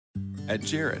At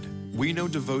Jared, we know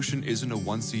devotion isn't a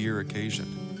once-a-year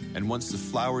occasion, and once the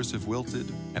flowers have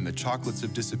wilted and the chocolates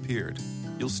have disappeared,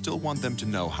 you'll still want them to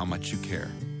know how much you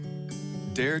care.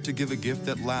 Dare to give a gift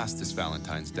that lasts this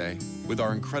Valentine's Day with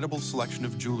our incredible selection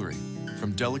of jewelry.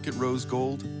 From delicate rose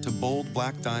gold to bold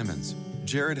black diamonds,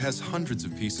 Jared has hundreds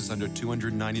of pieces under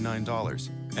 $299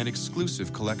 and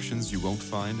exclusive collections you won't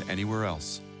find anywhere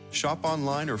else. Shop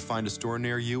online or find a store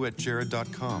near you at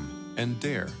jared.com and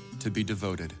dare to be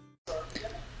devoted.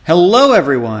 Hello,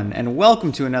 everyone, and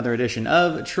welcome to another edition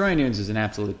of Troy Nunes is an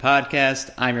Absolute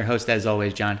Podcast. I'm your host, as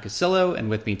always, John Casillo,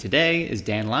 and with me today is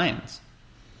Dan Lyons.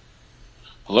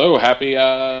 Hello, happy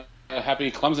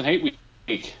Clemson Hate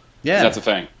Week. Yeah, that's a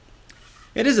thing.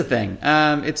 It is a thing.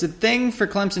 It's a thing for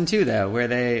Clemson too, though, where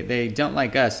they don't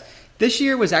like us. This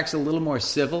year was actually a little more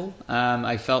civil.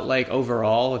 I felt like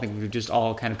overall, I think we've just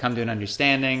all kind of come to an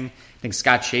understanding. I think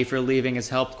Scott Schaefer leaving has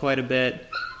helped quite a bit.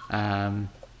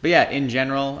 But yeah, in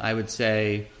general, I would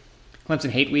say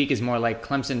Clemson Hate Week is more like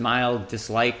Clemson Mild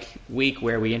Dislike Week,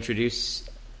 where we introduce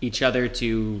each other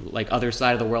to like other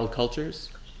side of the world cultures.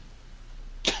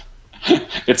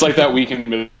 It's like that week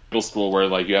in middle school where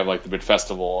like you have like the big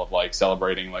festival of like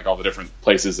celebrating like all the different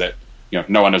places that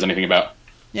no one knows anything about.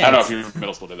 Yeah, I don't know if your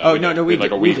middle school did that. Oh, no, we did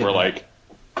like a week where like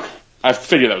I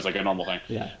figured that was like a normal thing.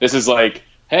 Yeah. This is like,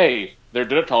 hey, they're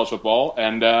good at college football,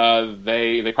 and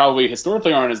they probably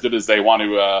historically aren't as good as they want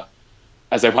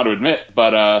to admit,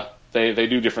 but they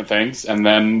do different things, and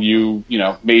then you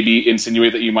maybe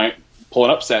insinuate that you might pull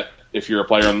an upset if you're a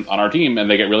player on our team, and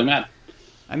they get really mad.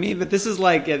 I mean, but this is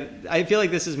like I feel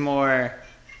like this is more.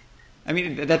 I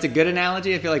mean, that's a good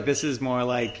analogy. I feel like this is more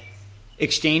like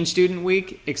exchange student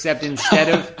week, except instead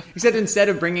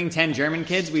of bringing 10 German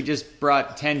kids, we just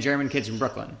brought 10 German kids from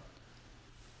Brooklyn.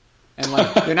 And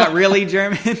like they're not really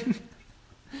German.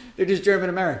 They're just German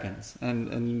Americans.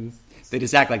 And they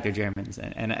just act like they're Germans.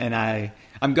 And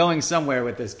I'm going somewhere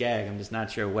with this gag. I'm just not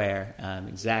sure where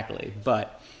exactly.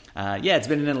 But yeah, it's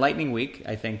been an enlightening week.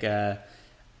 I think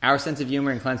our sense of humor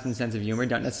and Clemson's sense of humor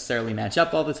don't necessarily match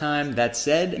up all the time. That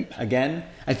said, again,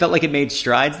 I felt like it made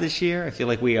strides this year. I feel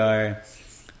like we are...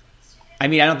 I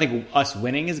mean, I don't think us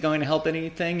winning is going to help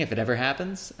anything if it ever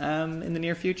happens in the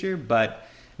near future. But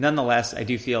nonetheless, I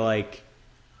do feel like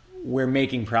we're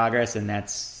making progress, and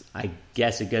that's, I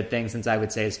guess, a good thing, since I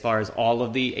would say as far as all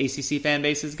of the ACC fan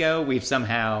bases go, we're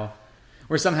somehow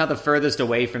the furthest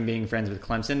away from being friends with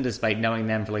Clemson, despite knowing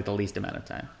them for like the least amount of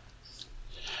time.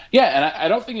 Yeah, and I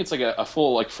don't think it's like a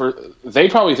full, like, they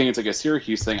probably think it's like a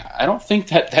Syracuse thing. I don't think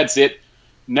that's it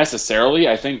necessarily.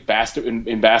 I think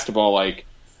in basketball, like,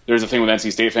 there's a thing with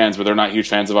NC State fans where they're not huge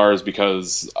fans of ours,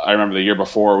 because I remember the year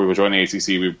before we would join the ACC,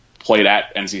 we played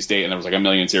at NC State, and there was like a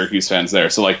million Syracuse fans there.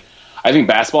 So, like, I think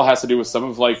basketball has to do with some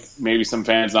of, like, maybe some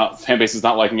fan bases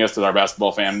not liking us, because our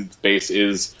basketball fan base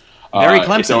is very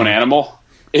Clemson. Its own animal.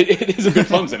 It is a bit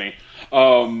Clemson-y.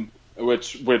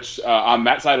 Which on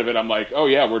that side of it, I'm like, oh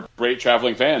yeah, we're great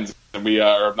traveling fans, and we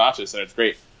are obnoxious, and it's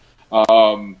great.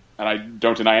 And I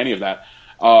don't deny any of that.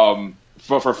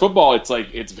 But for football, it's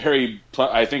like, it's very,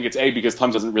 I think it's A, because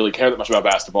Clemson doesn't really care that much about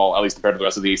basketball, at least compared to the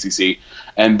rest of the ACC,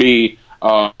 and B,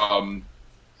 for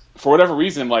whatever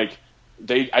reason, like,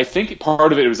 I think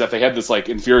part of it was that they had this like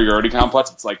inferiority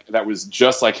complex. It's like, that was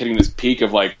just like hitting this peak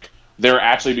of like, they're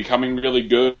actually becoming really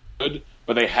good,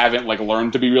 but they haven't like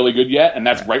learned to be really good yet, and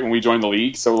that's right when we joined the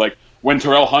league. So like when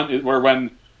Terrell Hunt, or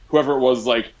when whoever it was,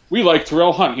 like, we like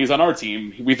Terrell Hunt, he's on our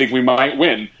team, we think we might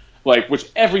win, like, which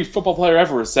every football player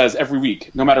ever says every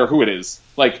week, no matter who it is.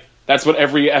 Like, that's what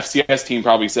every FCS team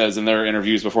probably says in their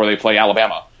interviews before they play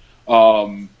Alabama.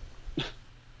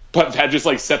 But that just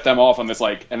like set them off on this,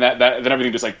 like, and that then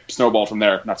everything just like snowballed from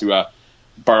there. Not to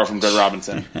borrow from Greg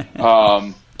Robinson,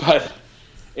 but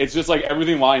it's just like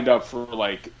everything lined up for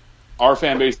like our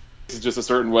fan base is just a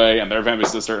certain way, and their fan base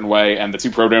is a certain way, and the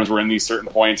two programs were in these certain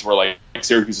points where like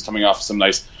Syracuse was coming off some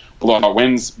nice blowout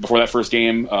wins before that first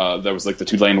game. That was like the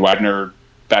Tulane Wagner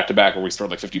back-to-back where we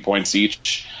scored like 50 points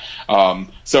each.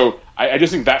 So I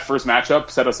just think that first matchup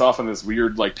set us off on this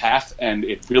weird like path, and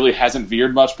it really hasn't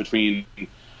veered much between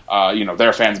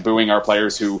their fans booing our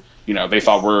players who they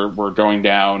thought were going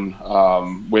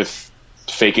down with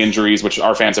fake injuries, which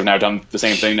our fans have now done the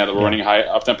same thing now that we're running high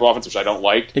up-tempo offense, which I don't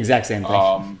like. Exact same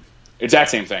thing. Exact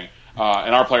same thing.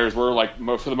 And our players were, like,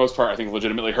 for the most part, I think,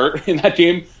 legitimately hurt in that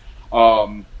game.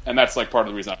 And that's, like, part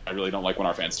of the reason I really don't like when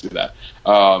our fans do that.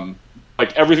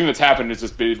 Like, everything that's happened has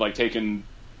just been, like, taken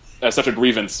as such a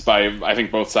grievance by, I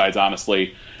think, both sides,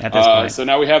 honestly. At this point. So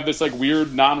now we have this, like,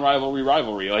 weird non-rivalry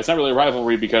rivalry. Like, it's not really a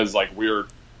rivalry because, like, we've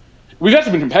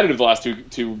actually been competitive the last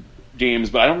two games,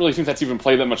 but I don't really think that's even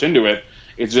played that much into it.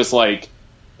 It's just, like,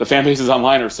 the fan bases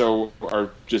online are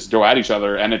just go at each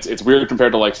other, and it's weird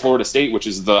compared to like Florida State, which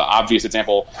is the obvious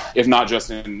example, if not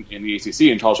just in the ACC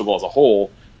and college football as a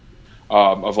whole,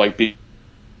 of like being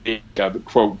a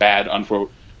quote bad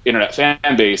unquote internet fan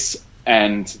base,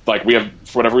 and like we have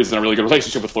for whatever reason a really good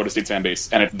relationship with Florida State's fan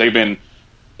base, and they've been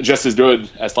just as good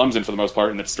as Clemson for the most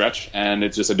part in this stretch, and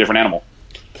it's just a different animal.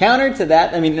 Counter to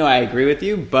that, I mean, no, I agree with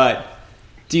you, but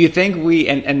do you think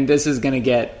and this is going to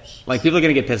get, like, people are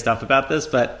going to get pissed off about this,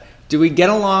 but do we get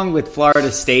along with Florida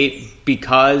State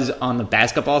because on the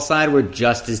basketball side we're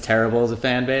just as terrible as a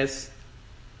fan base?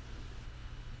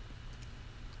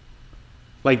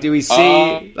 Like, do we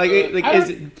see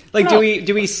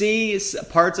do we see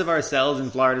parts of ourselves in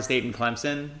Florida State and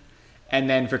Clemson, and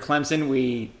then for Clemson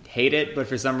we hate it, but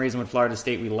for some reason with Florida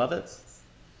State we love it?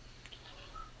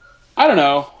 I don't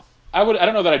know. I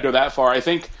don't know that I'd go that far. I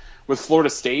think with Florida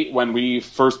State, when we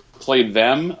first played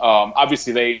them,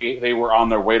 obviously they were on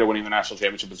their way to winning the national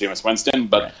championship with Jameis Winston,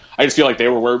 but right. I just feel like they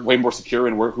were way more secure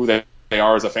in who they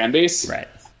are as a fan base. Right.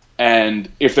 And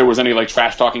if there was any like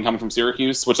trash talking coming from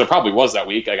Syracuse, which there probably was that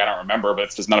week, like I don't remember, but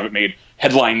it's just none of it made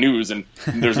headline news, and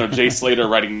there's no Jay Slater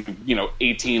writing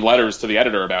 18 letters to the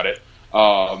editor about it.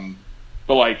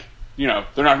 But like they're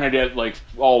not going to get like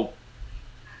all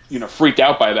freaked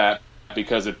out by that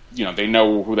because they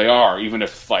know who they are, even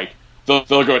if like they'll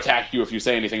go attack you if you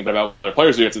say anything about their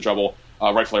players who gets in trouble,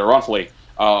 rightfully or wrongfully.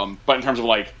 But in terms of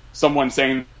like someone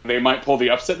saying they might pull the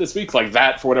upset this week, like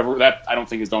that, for whatever, that I don't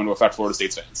think is going to affect Florida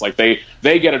State fans. Like they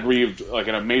get aggrieved like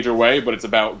in a major way, but it's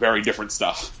about very different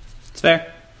stuff. It's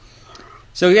fair.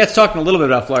 So let's talk a little bit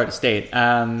about Florida State.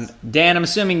 Dan, I'm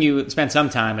assuming you spent some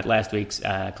time at last week's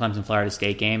Clemson-Florida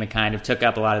State game. It kind of took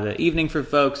up a lot of the evening for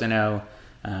folks. I know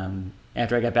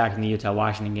after I got back from the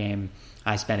Utah-Washington game,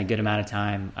 I spent a good amount of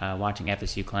time watching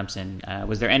FSU-Clemson.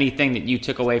 Was there anything that you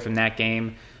took away from that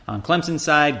game on Clemson's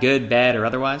side, good, bad, or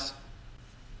otherwise?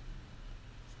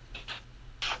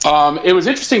 It was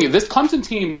interesting. This Clemson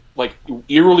team like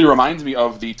eerily reminds me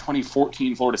of the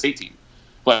 2014 Florida State team.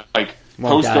 But like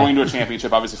post going to a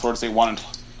championship, obviously Florida State won.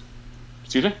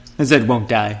 Excuse me? I said won't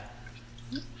die.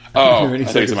 Oh, I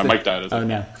think my mic died. Oh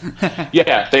no.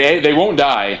 Yeah, they won't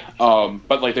die.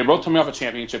 But like they both coming off a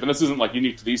championship, and this isn't like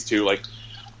unique to these two. Like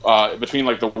between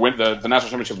like the national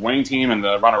championship winning team and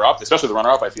the runner up, especially the runner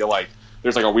up, I feel like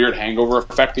there's like a weird hangover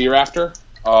effect the year after.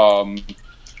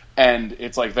 And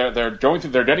it's like they're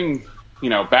getting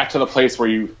back to the place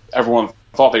where everyone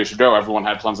thought they should go. Everyone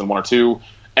had Clemson 1 or 2.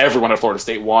 Everyone had Florida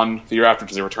State 1 the year after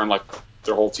because they returned like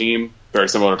their whole team, very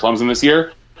similar to Clemson this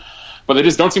year. But they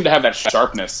just don't seem to have that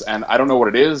sharpness, and I don't know what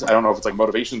it is. I don't know if it's like a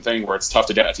motivation thing where it's tough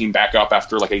to get a team back up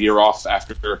after like a year off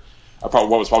after what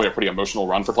was probably a pretty emotional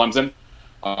run for Clemson,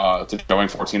 to going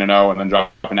 14-0 and then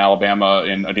dropping Alabama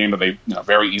in a game that they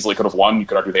very easily could have won. You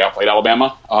could argue they outplayed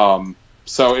Alabama.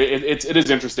 So it is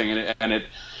interesting, and it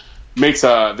makes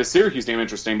the Syracuse game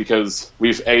interesting because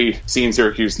we've seen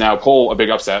Syracuse now pull a big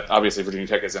upset. Obviously, Virginia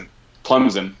Tech isn't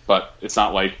Clemson, but it's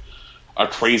not like a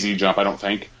crazy jump, I don't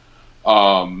think.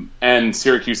 And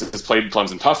Syracuse has played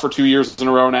Clemson tough for 2 years in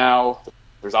a row now.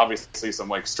 There's obviously some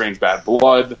like strange bad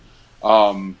blood.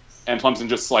 And Clemson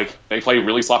just like they play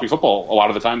really sloppy football a lot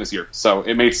of the time this year. So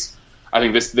it makes I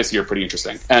think this year pretty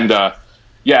interesting. And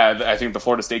I think the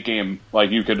Florida State game,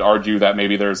 like you could argue that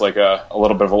maybe there's like a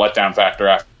little bit of a letdown factor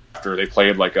after they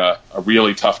played like a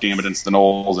really tough game against the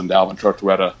Noles and Dalvin Cook, who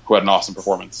had an awesome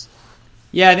performance.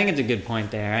 Yeah, I think it's a good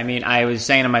point there. I mean, I was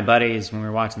saying to my buddies when we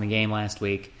were watching the game last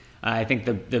week, I think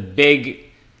the big,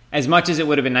 as much as it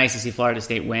would have been nice to see Florida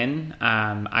State win,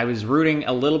 I was rooting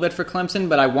a little bit for Clemson,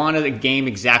 but I wanted a game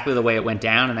exactly the way it went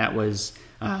down, and that was,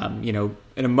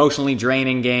 an emotionally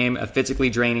draining game, a physically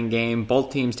draining game.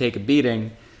 Both teams take a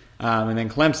beating, and then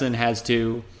Clemson has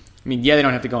to, they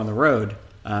don't have to go on the road,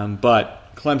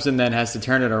 but Clemson then has to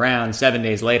turn it around 7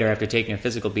 days later after taking a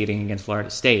physical beating against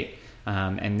Florida State,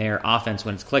 and their offense,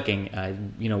 when it's clicking,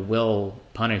 will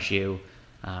punish you.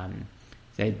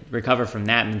 They recover from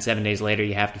that, and then 7 days later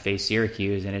you have to face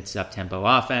Syracuse, and it's up-tempo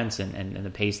offense and the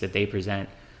pace that they present.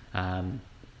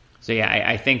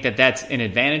 I think that's an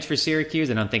advantage for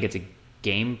Syracuse. I don't think it's a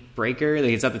game breaker.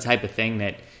 Like, it's not the type of thing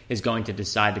that is going to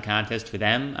decide the contest for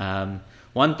them.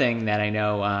 One thing that I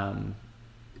know,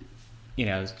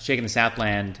 Shaking the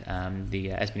Southland,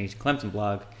 the Espionage Clemson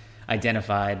blog,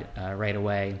 identified right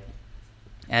away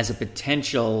as a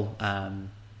potential,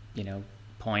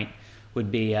 point would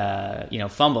be,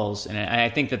 fumbles. And I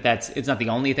think it's not the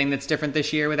only thing that's different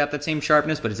this year without that same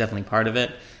sharpness, but it's definitely part of it.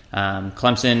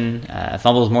 Clemson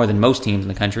fumbles more than most teams in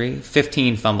the country.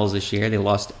 15 fumbles this year. They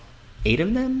lost 8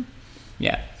 of them?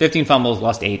 Yeah, 15 fumbles,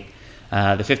 lost 8.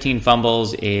 The 15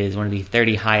 fumbles is one of the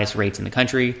 30 highest rates in the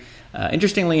country.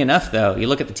 Interestingly enough, though, you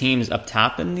look at the teams up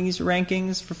top in these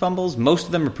rankings for fumbles, most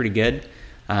of them are pretty good.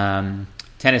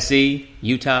 Tennessee,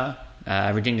 Utah,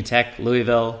 Virginia Tech,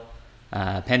 Louisville,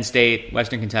 Penn State,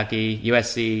 Western Kentucky,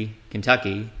 USC,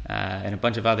 Kentucky, and a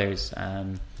bunch of others.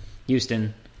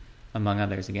 Houston, among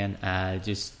others, again.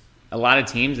 Just a lot of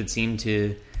teams that seem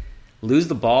to lose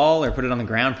the ball or put it on the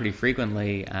ground pretty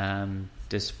frequently,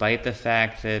 despite the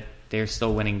fact that they're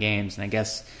still winning games. And I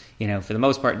guess, for the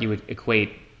most part, you would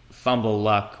equate fumble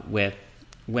luck with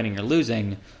winning or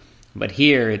losing. But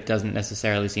here, it doesn't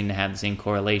necessarily seem to have the same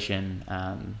correlation,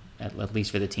 at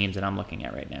least for the teams that I'm looking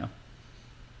at right now.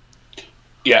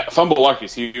 Yeah, fumble luck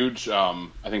is huge. I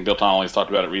think Bill Connolly's talked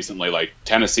about it recently. Like,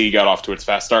 Tennessee got off to its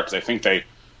fast start because I think they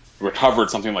recovered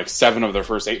something like 7 of their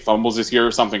first 8 fumbles this year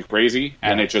or something crazy.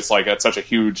 And it's just like, that's such a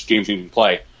huge game-changing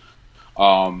play.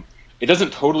 It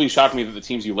doesn't totally shock me that the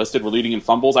teams you listed were leading in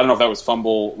fumbles. I don't know if that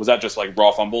was that just like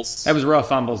raw fumbles? That was raw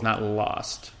fumbles, not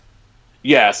lost.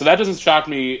 Yeah, so that doesn't shock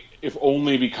me, if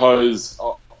only because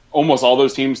almost all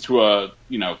those teams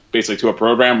basically to a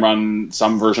program run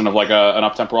some version of like an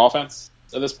up-tempo offense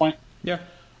at this point. Yeah.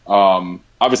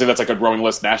 Obviously that's like a growing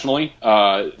list nationally.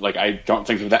 I can't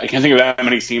think of that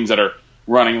many teams that are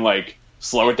running like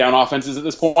slow it down offenses at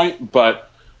this point,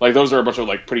 but like those are a bunch of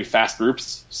like pretty fast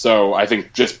groups. So I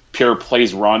think just pure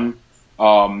plays run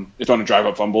is going to drive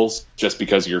up fumbles just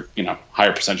because you're,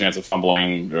 higher percent chance of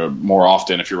fumbling more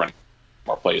often if you're running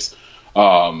more plays.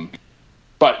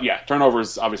 But yeah,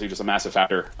 turnovers obviously just a massive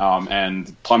factor. And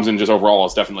Clemson just overall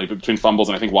is definitely between fumbles,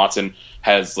 and I think Watson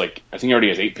has I think he already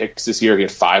has 8 picks this year. He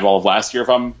had 5 all of last year, if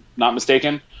I'm not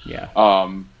mistaken. Yeah.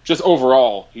 Just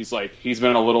overall, he's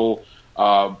been a little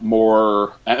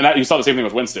more, and you saw the same thing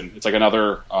with Winston. It's like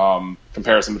another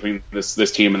comparison between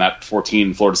this team and that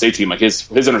 14 Florida State team. Like his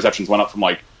interceptions went up from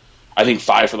I think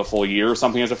 5 for the full year or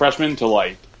something as a freshman to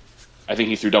I think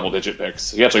he threw double-digit picks.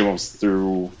 He actually he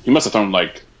must have thrown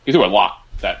he threw a lot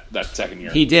that second year.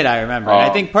 He did, I remember. And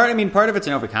I think part of it's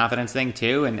an overconfidence thing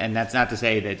too, and that's not to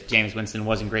say that Jameis Winston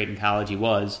wasn't great in college. He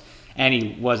was, and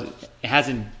he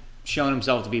hasn't shown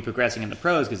himself to be progressing in the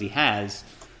pros because he has.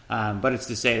 But it's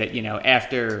to say that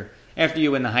after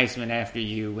you win the Heisman, after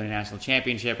you win a national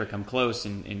championship or come close,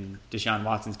 in Deshaun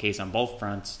Watson's case on both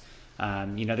fronts,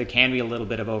 there can be a little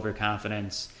bit of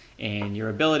overconfidence in your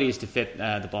abilities to fit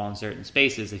the ball in certain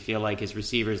spaces. I feel like his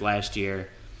receivers last year,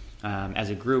 as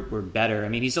a group, were better. I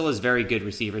mean, he still has very good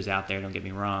receivers out there, don't get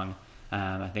me wrong.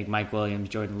 I think Mike Williams,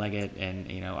 Jordan Leggett, and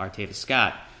Artavis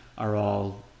Scott are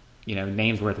all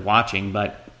names worth watching.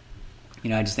 But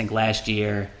I just think last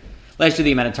year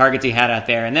the amount of targets he had out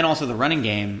there, and then also the running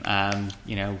game.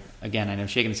 Again, I know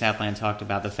Shaken Southland talked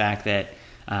about the fact that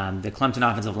the Clemson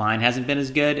offensive line hasn't been as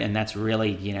good, and that's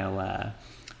really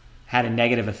had a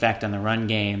negative effect on the run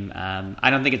game. I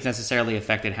don't think it's necessarily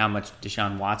affected how much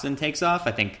Deshaun Watson takes off.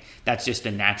 I think that's just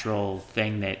a natural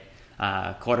thing that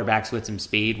quarterbacks with some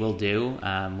speed will do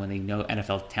when they know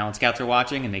NFL talent scouts are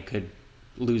watching, and they could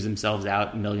lose themselves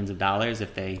out millions of dollars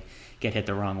if they get hit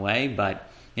the wrong way. But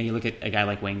you look at a guy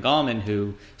like Wayne Gallman,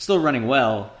 who's still running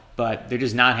well, but they're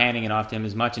just not handing it off to him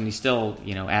as much, and he's still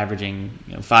averaging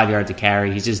 5 yards a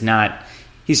carry. He's just not.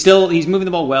 He's moving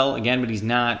the ball well again, but he's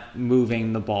not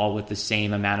moving the ball with the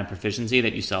same amount of proficiency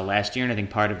that you saw last year. And I think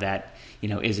part of that,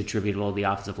 is attributable to the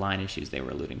offensive line issues they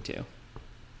were alluding to.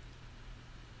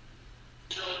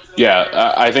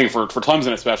 Yeah, I think for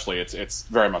Clemson especially, it's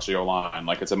very much the O-line.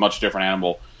 It's a much different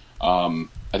animal.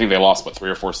 I think they lost 3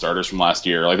 or 4 starters from last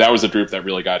year. That was a group that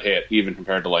really got hit, even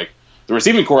compared to the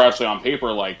receiving core. Actually, on paper,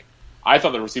 I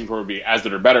thought the receiving core would be as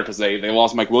good or better because they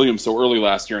lost Mike Williams so early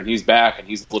last year, and he's back, and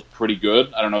he's looked pretty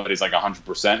good. I don't know that he's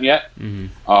 100% yet.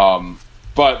 Mm-hmm.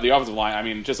 But the offensive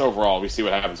line, just overall, we see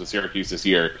what happens with Syracuse this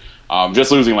year.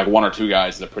 Just losing 1 or 2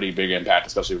 guys is a pretty big impact,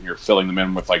 especially when you're filling them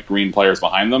in with green players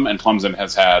behind them, and Clemson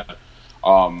has had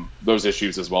those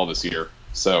issues as well this year.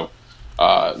 So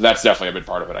that's definitely a big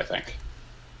part of it, I think.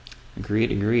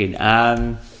 Agreed.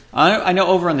 I know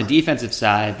over on the defensive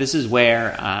side, this is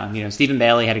where, Stephen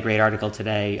Bailey had a great article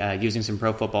today using some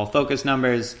Pro Football Focus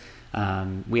numbers.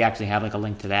 We actually have a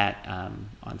link to that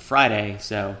on Friday,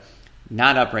 so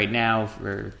not up right now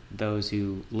for those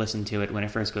who listen to it when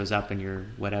it first goes up in your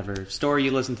whatever store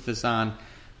you listen to this on.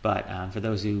 But for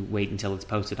those who wait until it's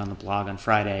posted on the blog on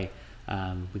Friday,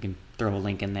 we can throw a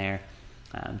link in there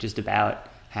just about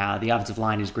how the offensive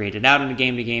line is graded out on a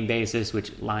game-to-game basis,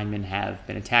 which linemen have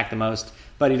been attacked the most.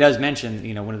 But he does mention,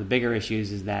 one of the bigger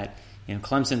issues is that,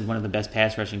 Clemson's one of the best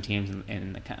pass rushing teams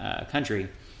in the country.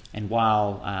 And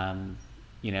while,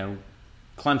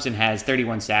 Clemson has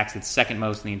 31 sacks, it's second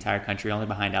most in the entire country, only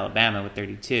behind Alabama with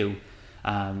 32.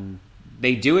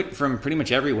 They do it from pretty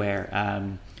much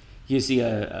everywhere. You see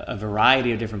a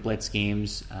variety of different blitz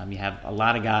schemes. You have a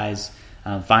lot of guys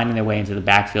finding their way into the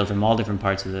backfield from all different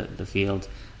parts of the field.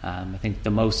 I think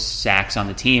the most sacks on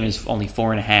the team is only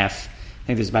 4.5. I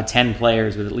think there's about 10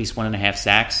 players with at least 1.5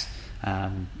 sacks.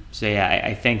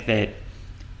 I think that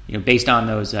based on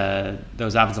those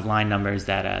offensive line numbers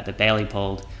that Bailey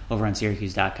pulled over on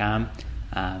Syracuse.com,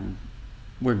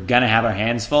 we're gonna have our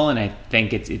hands full, and I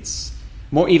think it's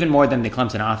even more than the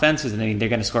Clemson offense, because they're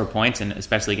going to score points, and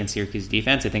especially against Syracuse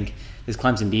defense. I think this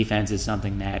Clemson defense is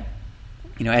something that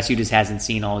SU just hasn't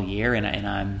seen all year, and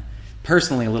I'm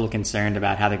personally a little concerned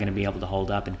about how they're going to be able to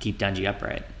hold up and keep Dungey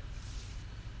upright.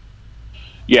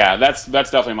 Yeah, that's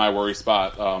definitely my worry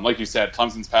spot. Like you said,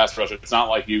 Clemson's pass rush, it's not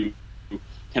like you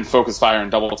can focus fire and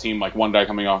double team like one guy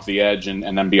coming off the edge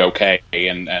and then be okay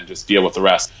and just deal with the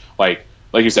rest.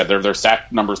 Like you said, their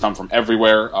sack numbers come from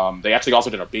everywhere. They actually also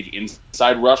did a big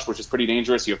inside rush, which is pretty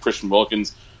dangerous. You have Christian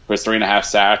Wilkins, who has 3.5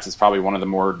 sacks, is probably one of the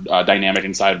more dynamic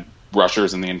inside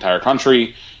rushers in the entire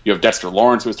country. You have Dexter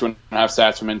Lawrence, who has 2.5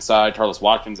 sacks from inside. Tarlis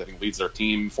Watkins, I think, leads their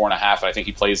team, 4.5. I think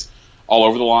he plays all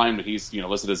over the line, but he's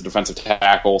listed as a defensive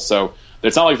tackle. So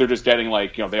it's not like they're just getting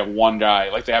they have one guy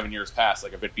like they have in years past,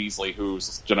 like a Vic Beasley,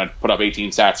 who's going to put up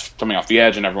 18 sacks coming off the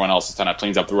edge, and everyone else kind of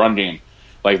cleans up the run game.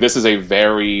 This is a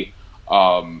very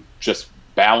just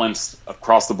balanced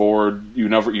across the board. You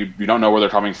don't know where they're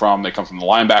coming from. They come from the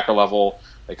linebacker level.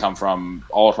 They come from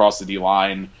all across the D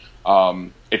line.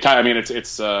 It's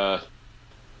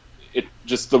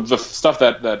just the stuff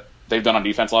that they've done on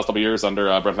defense the last couple of years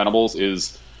under Brent Venables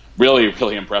is really,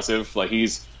 really impressive.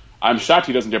 I'm shocked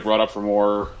he doesn't get brought up for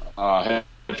more head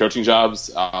coaching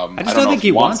jobs. I just don't think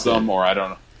he wants them, or I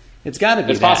don't know. It's got to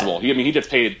be. It's possible. He gets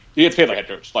paid. He gets paid like head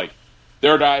coach.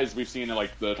 There are guys we've seen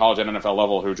at the college and NFL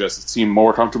level who just seem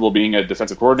more comfortable being a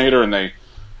defensive coordinator, and they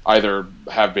either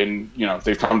have been,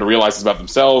 they've come to realize this about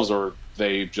themselves, or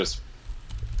they just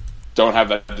don't have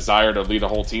that desire to lead a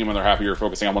whole team, and they're happier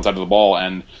focusing on one side of the ball.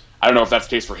 And I don't know if that's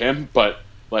the case for him, but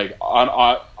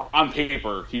on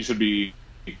paper, he should be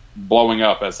blowing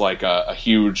up as a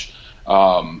huge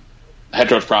head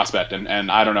coach prospect.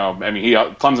 And I don't know.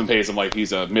 Clemson pays him like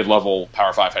he's a mid-level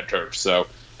Power 5 head coach, so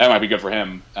that might be good for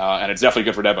him, and it's definitely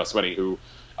good for Dabo Swinney, who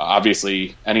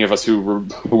obviously any of us who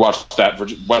watched that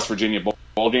West Virginia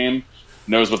bowl game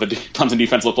knows what the Clemson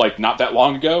defense looked like not that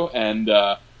long ago, and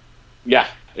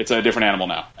it's a different animal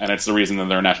now, and it's the reason that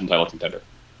they're a national title contender.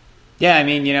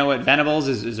 Yeah, what Venables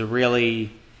is a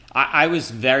really. I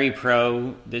was very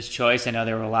pro this choice. I know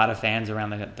there were a lot of fans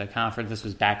around the conference. This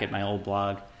was back at my old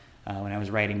blog when I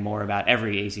was writing more about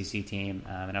every ACC team,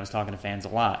 and I was talking to fans a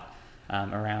lot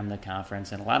around the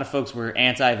conference, and a lot of folks were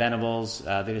anti-Venables.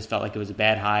 They just felt like it was a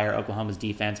bad hire. Oklahoma's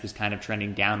defense was kind of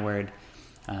trending downward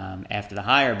after the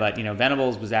hire, but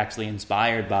Venables was actually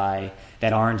inspired by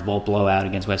that Orange Bowl blowout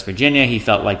against West Virginia. He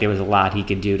felt like there was a lot he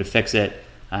could do to fix it.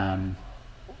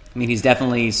 He's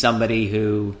definitely somebody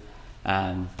who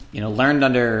learned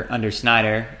under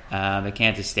Snyder at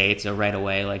Kansas State, so right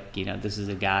away this is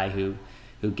a guy who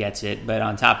gets it. But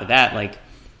on top of that,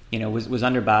 was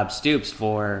under Bob Stoops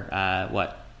for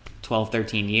 12,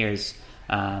 13 years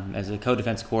as a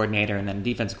co-defense coordinator and then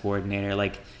defense coordinator.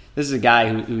 This is a guy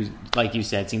who, like you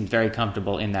said, seemed very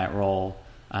comfortable in that role.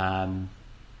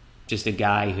 Just a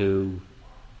guy who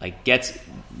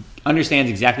understands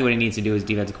exactly what he needs to do as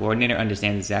defensive coordinator,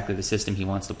 understands exactly the system he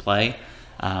wants to play.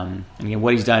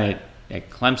 What he's done at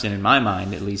Clemson, in my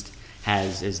mind at least,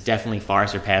 has definitely far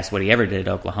surpassed what he ever did at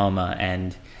Oklahoma.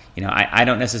 And I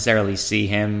don't necessarily see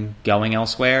him going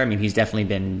elsewhere. He's definitely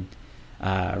been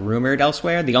rumored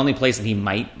elsewhere. The only place that he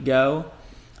might go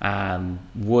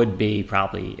would be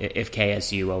probably if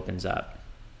KSU opens up.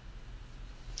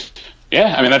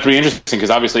 Yeah, that's really interesting because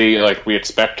obviously, we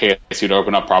expect KSU to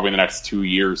open up probably in the next 2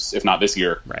 years, if not this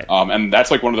year. Right. And that's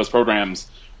one of those programs,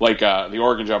 the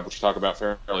Oregon job, which we talk about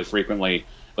fairly frequently.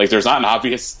 There's not an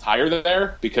obvious hire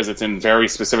there because it's in very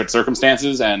specific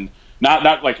circumstances, and not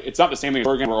it's not the same thing as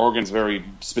Oregon, where Oregon's very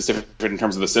specific in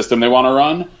terms of the system they want to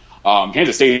run.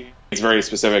 Kansas State is very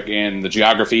specific in the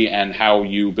geography and how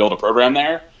you build a program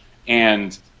there.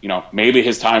 And maybe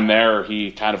his time there,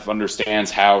 he kind of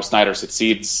understands how Snyder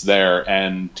succeeds there,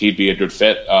 and he'd be a good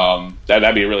fit.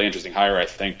 That'd be a really interesting hire, I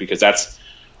think, because that's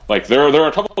there are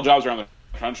a couple of jobs around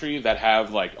the country that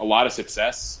have a lot of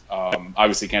success.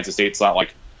 Obviously, Kansas State's not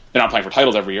they're not playing for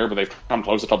titles every year, but they've come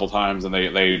close a couple times, and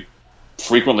they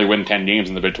frequently win 10 games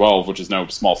in the Big 12, which is no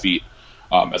small feat.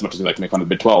 As much as we like to make fun of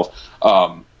the Big 12.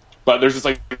 But there's just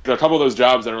a couple of those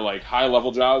jobs that are high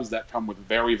level jobs that come with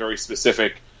very, very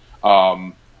specific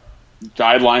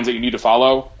guidelines that you need to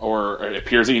follow, or it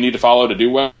appears that you need to follow to do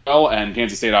well. And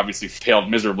Kansas State obviously failed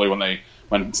miserably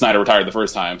when Snyder retired the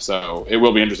first time. So it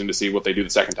will be interesting to see what they do the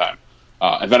second time.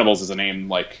 And Venables is a name,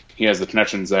 like, he has the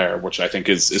connections there, which I think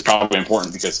is probably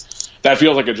important, because that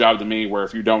feels like a job to me where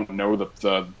if you don't know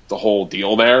the whole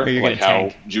deal there, like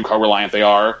how JUCO reliant they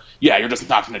are, you're just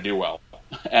not going to do well.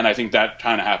 And I think that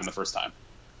kind of happened the first time.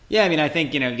 Yeah, I mean, I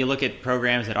think, you look at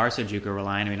programs that are so JUCO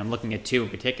reliant. I mean, I'm looking at two in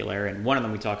particular, and one of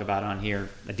them we talk about on here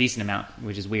a decent amount,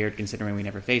 which is weird considering we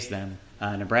never faced them,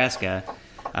 Nebraska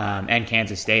and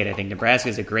Kansas State. I think Nebraska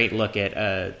is a great look at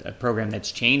a program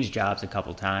that's changed jobs a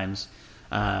couple times.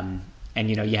 And,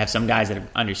 you have some guys that have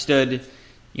understood,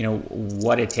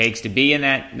 what it takes to be in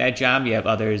that job. You have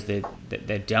others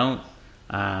that don't.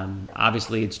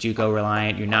 Obviously, it's JUCO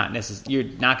reliant. You're not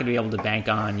going to be able to bank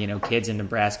on kids in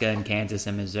Nebraska and Kansas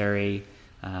and Missouri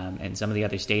and some of the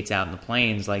other states out in the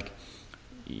plains. Like,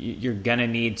 you're going to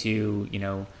need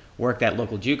to work that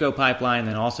local JUCO pipeline, and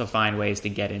then also find ways to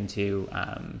get into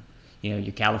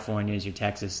your Californias, your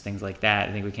Texas, things like that.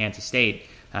 I think with Kansas State,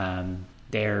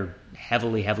 they're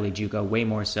heavily JUCO, way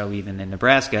more so even than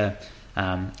Nebraska.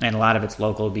 And a lot of it's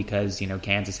local because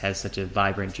Kansas has such a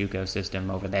vibrant JUCO system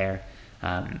over there.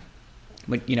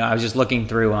 But I was just looking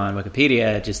through on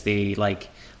Wikipedia just the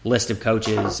list of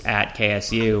coaches at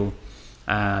KSU,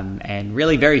 and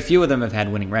really very few of them have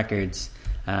had winning records,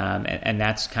 and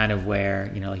that's kind of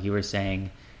where like you were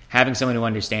saying, having someone who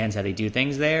understands how they do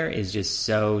things there is just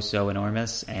so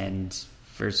enormous. And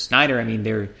for Snyder, I mean,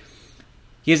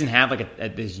 he doesn't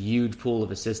have this huge pool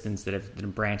of assistants that have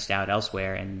been branched out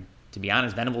elsewhere, and to be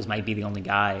honest, Venables might be the only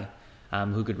guy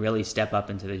who could really step up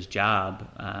into this job.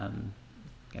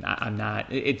 And I'm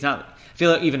not. It's not. I feel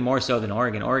like even more so than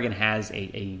Oregon. Oregon has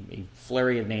a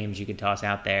flurry of names you could toss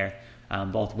out there,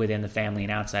 both within the family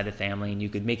and outside the family, and you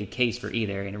could make a case for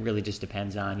either. And it really just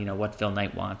depends on what Phil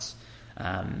Knight wants.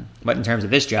 But in terms of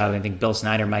this job, I think Bill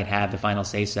Snyder might have the final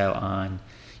say so on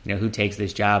who takes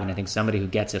this job. And I think somebody who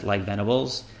gets it like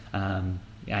Venables.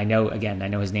 I know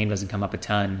his name doesn't come up a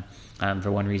ton for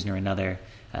one reason or another.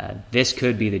 This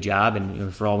could be the job,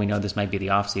 and for all we know, this might be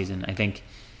the off season. I think.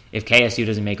 If KSU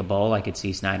doesn't make a bowl, I could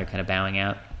see Snyder kind of bowing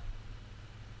out.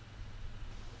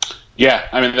 Yeah,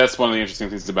 I mean, that's one of the interesting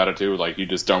things about it, too. Like,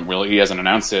 he hasn't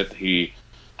announced it. He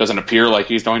doesn't appear like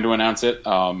he's going to announce it.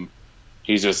 I think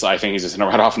he's just going to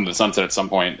ride off into the sunset at some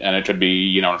point, and it could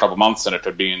be, in a couple months, and it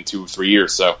could be in 2-3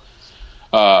 years. So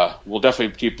we'll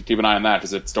definitely keep an eye on that,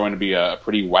 because it's going to be a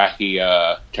pretty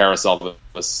wacky carousel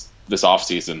this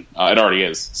offseason. It already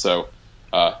is. So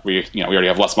we already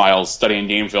have Les Miles studying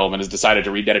game film and has decided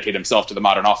to rededicate himself to the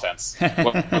modern offense.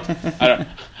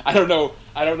 I don't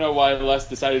know why Les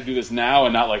decided to do this now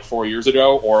and not 4 years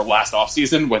ago or last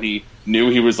offseason when he knew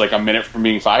he was a minute from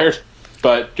being fired.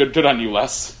 But good on you,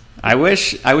 Les. I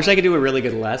wish I could do a really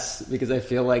good Les, because I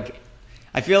feel like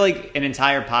an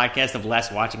entire podcast of Les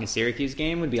watching a Syracuse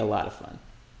game would be a lot of fun.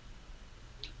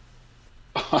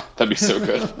 That'd be so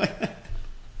good.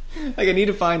 I need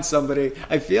to find somebody.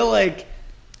 I feel like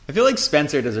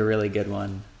Spencer does a really good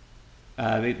one.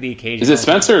 The occasional. Is it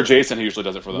Spencer or Jason who usually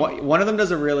does it for them? One of them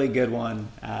does a really good one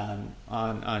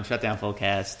on Shutdown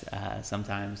Fullcast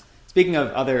sometimes. Speaking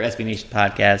of other SB Nation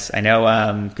podcasts, I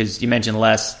know because you mentioned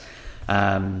Les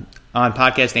on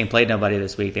podcast Ain't Played Nobody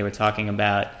this week, they were talking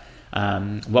about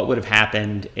what would have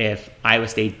happened if Iowa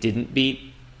State didn't beat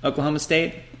Oklahoma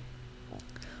State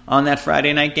on that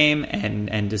Friday night game,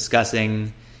 and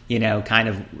discussing kind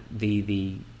of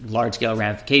the large-scale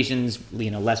ramifications.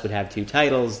 Les would have 2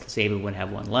 titles. Saban would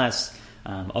have one less.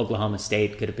 Oklahoma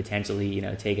State could have potentially,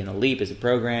 taken a leap as a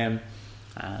program.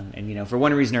 And, for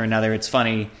one reason or another, it's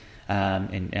funny,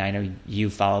 and I know you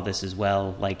follow this as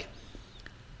well,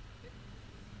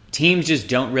 teams just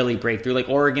don't really break through.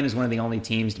 Oregon is one of the only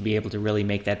teams to be able to really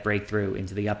make that breakthrough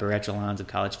into the upper echelons of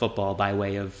college football by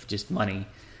way of just money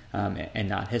and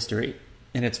not history.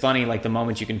 And it's funny, the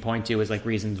moments you can point to is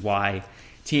reasons why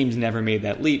teams never made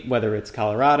that leap, whether it's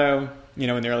Colorado,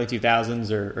 in the early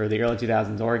 2000s or the early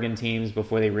 2000s Oregon teams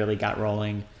before they really got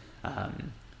rolling.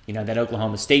 That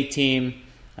Oklahoma State team,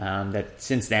 that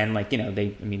since then, Mike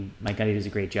Gundy does a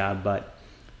great job, but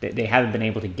they haven't been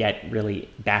able to get really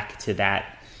back to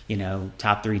that,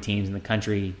 top 3 teams in the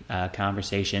country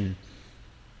conversation.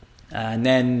 And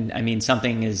then,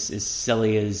 something as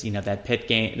silly as, that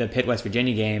Pitt West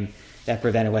Virginia game that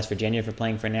prevented West Virginia from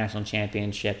playing for a national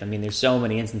championship. There's so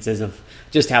many instances of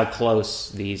just how close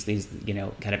these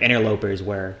kind of interlopers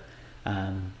were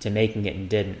to making it and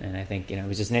didn't. And I think, it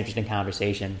was just an interesting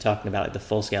conversation talking about the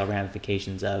full-scale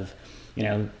ramifications of,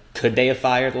 could they have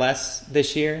fired Les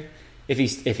this year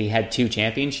if he had 2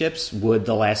 championships, would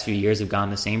the last few years have gone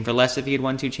the same for Les if he had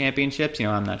won 2 championships?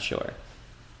 I'm not sure.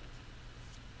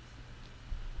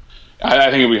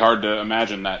 I think it'd be hard to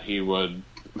imagine that he would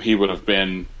have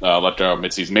been let go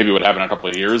midseason. Maybe it would happen in a couple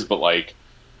of years, but like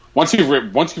once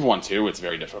you've won 2, it's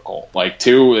very difficult. Like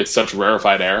 2, it's such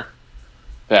rarefied air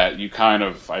that you kind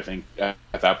of, I think, at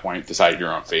that point decide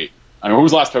your own fate. I mean, who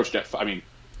was the last coach to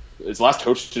his last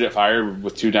coach to get fired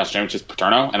with 2 national championships?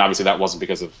 Paterno, and obviously that wasn't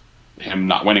because of him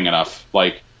not winning enough.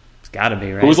 Like, it's got to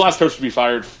be right. Who was the last coach to be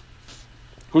fired?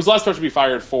 Who's the last coach to be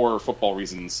fired for football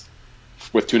reasons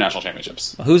with 2 national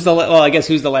championships? I guess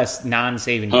who's the last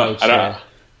non-Saban coach?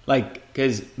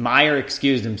 Because Meyer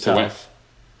excused himself.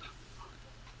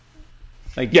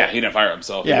 He didn't fire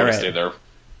himself. He would stayed there.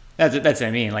 That's what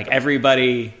I mean. Like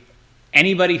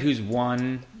anybody who's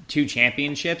won 2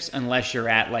 championships, unless you're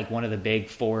at like one of the big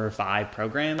 4 or 5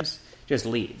 programs, just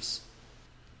leaves.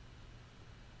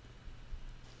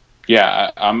 Yeah,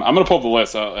 I'm gonna pull up the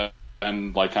list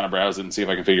and like kind of browse it and see if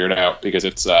I can figure it out, because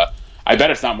it's I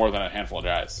bet it's not more than a handful of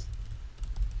guys.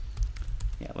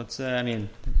 Yeah, let's.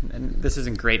 This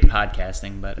isn't great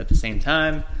podcasting, but at the same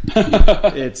time,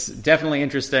 it's definitely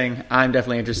interesting. I'm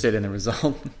definitely interested in the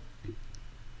result.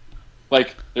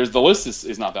 Like, the list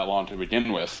is not that long to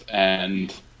begin with,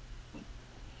 and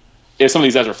if some of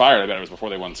these guys are fired, I bet it was before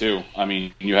they won 2. I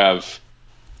mean, you have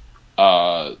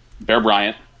Bear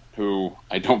Bryant, who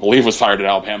I don't believe was fired at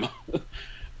Alabama.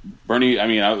 Bernie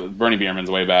Bierman's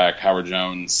way back. Howard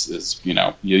Jones is,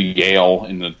 Yale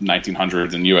in the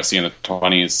 1900s and USC in the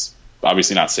 20s.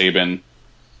 Obviously not Saban.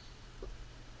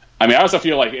 I mean, I also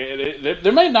feel like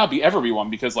there might not ever be one,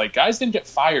 because like guys didn't get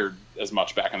fired as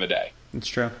much back in the day. It's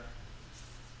true.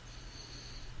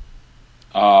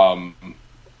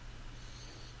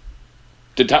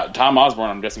 Did Tom Osborne,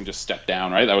 I'm guessing, just step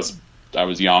down, right? That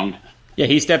was young. Yeah,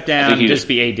 he stepped down to just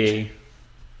be AD.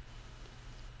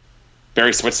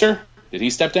 Barry Switzer, did he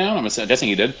step down? I'm guessing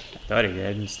he did. I thought he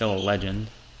did. He's still a legend.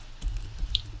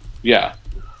 Yeah.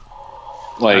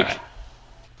 Like, right.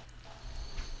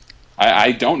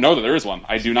 I don't know that there is one.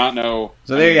 I do not know.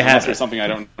 So there you have it. There's something I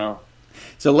don't know.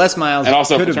 So Les Miles, and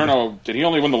also Paterno, did he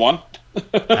only win the one?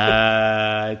 Did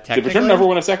Paterno never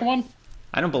win a second one?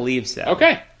 I don't believe so.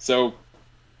 Okay, so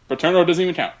Paterno doesn't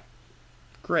even count.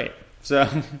 Great. So,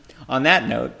 on that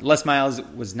note, Les Miles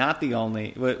was not the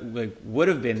only, would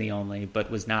have been the only, but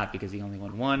was not because he only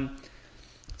won 1.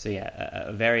 So, yeah,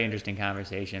 a very interesting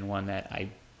conversation, one that I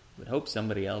would hope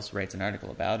somebody else writes an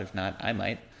article about. If not, I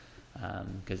might,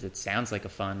 because it sounds like a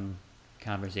fun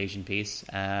conversation piece.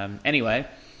 Anyway,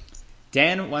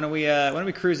 Dan, why don't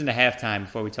we cruise into halftime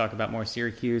before we talk about more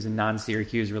Syracuse and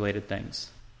non-Syracuse related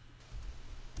things?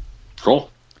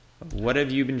 Cool. What have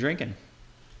you been drinking?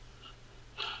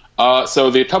 So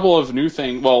the couple of new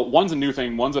things, well, one's a new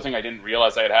thing, one's a thing I didn't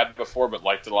realize I had before but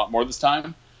liked it a lot more this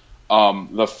time.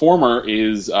 The former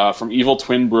is from Evil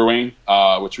Twin Brewing,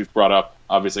 which we've brought up.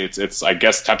 Obviously, it's I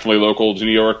guess technically local to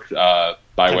New York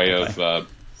by way of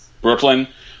Brooklyn,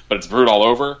 but it's brewed all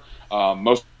over.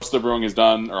 Most of the brewing is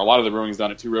done, or a lot of the brewing is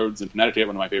done at Two Roads in Connecticut,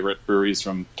 one of my favorite breweries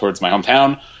from towards my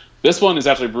hometown. This one is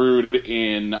actually brewed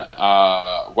in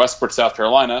Westport, South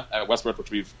Carolina, at Westport, which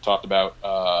we've talked about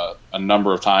a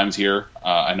number of times here.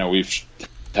 I know we've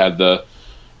had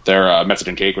their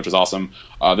Mexican cake, which is awesome.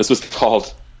 This was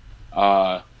called,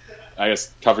 I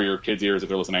guess, cover your kids' ears if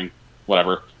they're listening,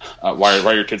 whatever. Why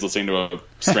are your kids listening to a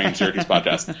strange Syracuse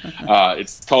podcast?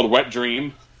 It's called Wet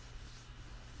Dream.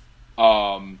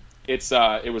 It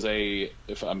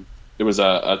was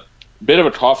a bit of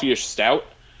a coffee-ish stout.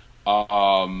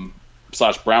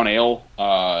 / brown ale,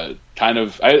 kind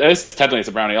of. I guess technically it's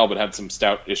a brown ale, but had some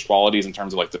stout-ish qualities in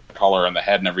terms of like the color and the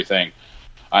head and everything.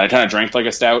 And it kind of drank like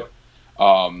a stout.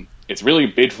 It's really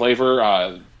big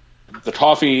flavor. The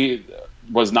coffee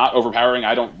was not overpowering.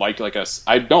 I don't like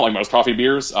most coffee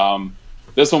beers.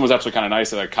 This one was actually kind of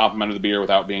nice that it complemented the beer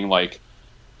without being like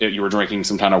you were drinking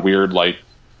some kind of weird like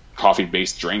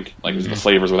coffee-based drink. Like the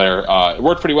flavors were there. It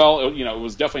worked pretty well. It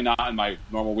was definitely not in my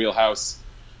normal wheelhouse.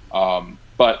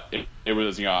 But it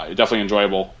was, definitely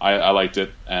enjoyable. I liked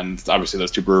it, and obviously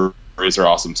those two breweries are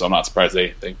awesome, so I'm not surprised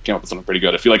they came up with something pretty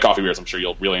good. If you like coffee beers, I'm sure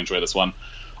you'll really enjoy this one.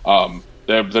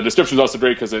 The description is also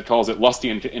great because it calls it lusty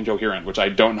and incoherent, which I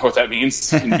don't know what that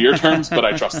means in beer terms, but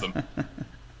I trust them.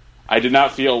 I did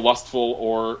not feel lustful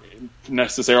or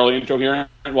necessarily incoherent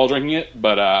while drinking it,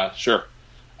 but sure.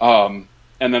 And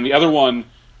then the other one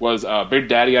was Big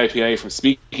Daddy IPA from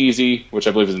Speakeasy, which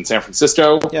I believe is in San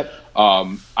Francisco. Yep.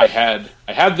 I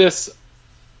had this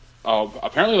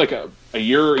apparently like a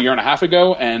year and a half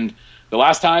ago, and the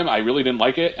last time I really didn't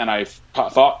like it, and I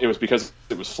thought it was because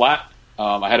it was flat.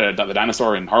 I had the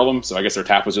Dinosaur in Harlem, so I guess their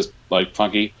tap was just like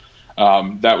funky.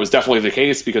 That was definitely the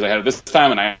case because I had it this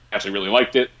time, and I actually really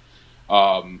liked it.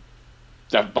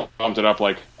 That bumped it up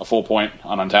like a full point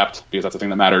on Untapped because that's the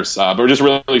thing that matters. But we're just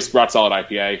really rock solid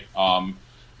IPA.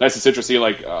 Nice and citrusy,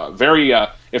 like very.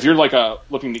 If you're like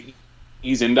looking to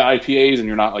ease into IPAs and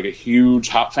you're not like a huge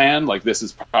hop fan, like this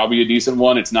is probably a decent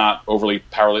one. It's not overly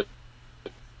powerful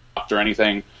or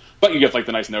anything, but you get like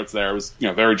the nice notes there. It was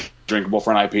very drinkable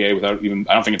for an IPA without even.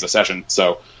 I don't think it's a session,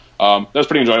 so that was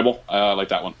pretty enjoyable. I like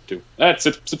that one too. That's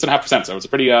 6.5%, so it's a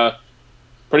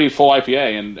pretty full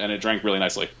IPA, and it drank really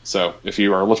nicely. So if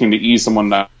you are looking to ease someone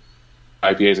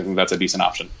IPAs, I think that's a decent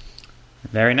option.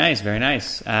 Very nice, very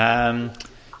nice.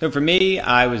 So for me,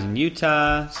 I was in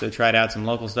Utah, so tried out some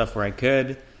local stuff where I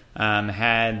could.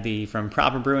 Had from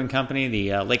Proper Brewing Company,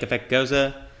 the Lake Effect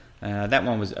Goza. That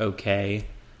one was okay.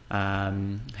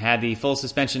 Had the full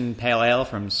suspension pale ale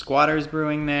from Squatters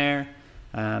Brewing there.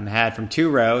 Had from Two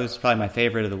Rows, probably my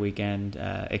favorite of the weekend,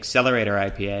 Accelerator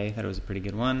IPA. Thought it was a pretty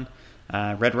good one.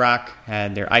 Red Rock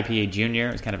had their IPA Junior.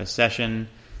 It was kind of a session.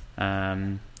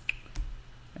 And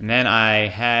then I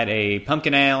had a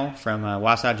pumpkin ale from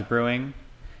Wasatch Brewing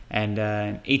and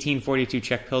an 1842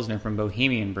 Czech Pilsner from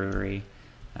Bohemian Brewery.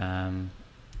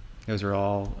 Those are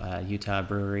all Utah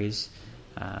breweries.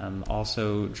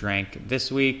 Also drank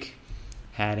this week.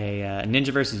 Had a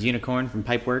Ninja vs. Unicorn from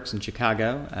Pipeworks in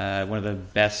Chicago, one of the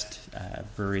best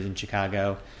breweries in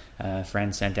Chicago. A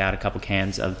friend sent out a couple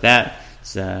cans of that.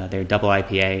 It's their double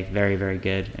IPA, very, very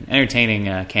good. And entertaining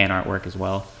can artwork as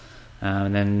well.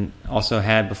 And then also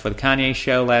had, before the Kanye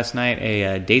show last night,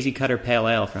 a Daisy Cutter Pale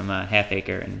Ale from Half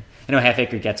Acre. And I know Half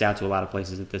Acre gets out to a lot of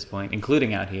places at this point,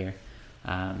 including out here.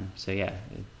 So yeah,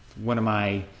 I'd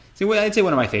say one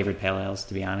of my favorite pale ales,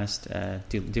 to be honest.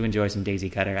 Do enjoy some Daisy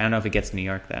Cutter. I don't know if it gets to New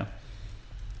York, though.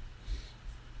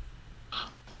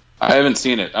 I haven't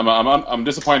seen it. I'm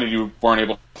disappointed you weren't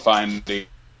able to find the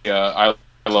I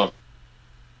Love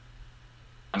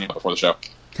before the show.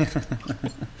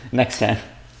 Next time.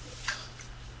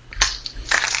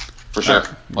 For sure.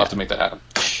 We'll have to make that happen.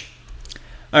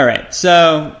 All right,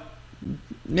 so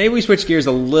maybe we switch gears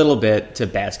a little bit to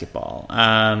basketball.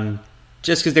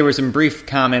 Just because there were some brief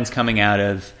comments coming out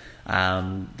of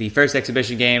the first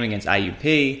exhibition game against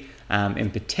IUP,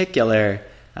 in particular,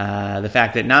 the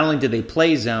fact that not only did they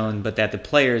play zone, but that the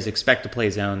players expect to play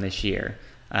zone this year.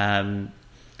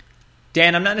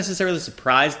 Dan, I'm not necessarily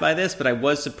surprised by this, but I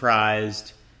was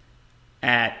surprised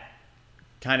at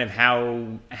kind of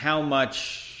how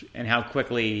much and how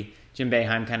quickly Jim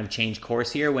Boeheim kind of changed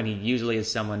course here when he usually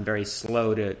is someone very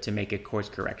slow to make a course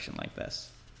correction like this.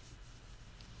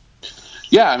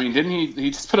 Yeah, I mean, didn't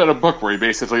he just put out a book where he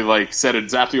basically said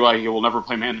exactly why he will never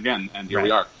play man again, and here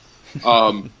we are.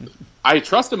 I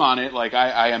trust him on it.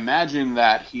 I imagine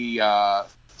that he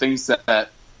thinks that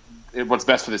what's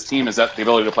best for this team is that the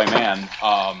ability to play man.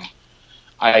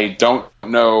 I don't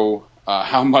know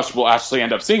how much we'll actually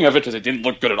end up seeing of it because it didn't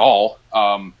look good at all.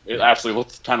 It actually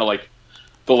looked kind of like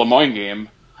the Lemoyne game,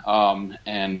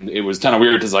 and it was kind of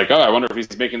weird because I wonder if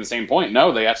he's making the same point.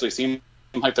 No, they actually seem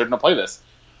like they're going to play this.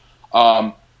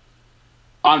 On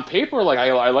paper,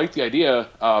 I like the idea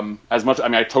as much. I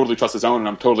mean, I totally trust the zone, and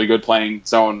I'm totally good playing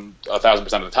zone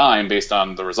 1,000% of the time based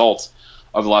on the results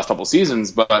of the last couple of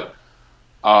seasons. But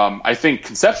I think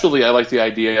conceptually, I like the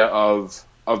idea of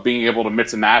being able to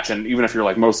mix and match, and even if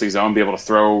you're mostly zone, be able to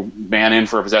throw man in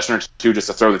for a possession or two just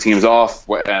to throw the teams off,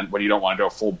 and when you don't want to go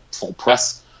full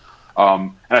press.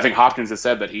 And I think Hopkins has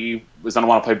said that he was going to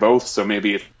want to play both, so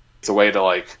maybe it's a way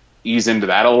to ease into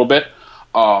that a little bit.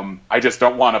 I just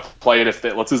don't want to play it if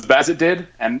it looks as bad as it did,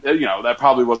 and that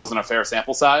probably wasn't a fair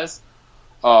sample size.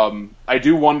 I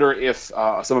do wonder if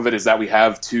some of it is that we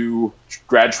have two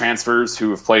grad transfers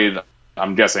who have played,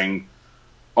 I'm guessing,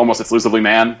 almost exclusively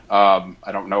man.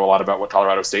 I don't know a lot about what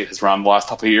Colorado State has run the last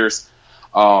couple of years.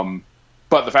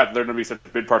 But the fact that they're going to be such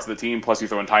big parts of the team, plus you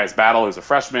throw in Tyus Battle, who's a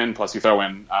freshman, plus you throw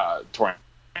in Torian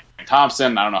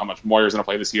Thompson. I don't know how much Moyer's going to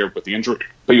play this year with the injury,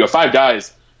 but you have five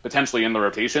guys potentially in the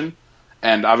rotation.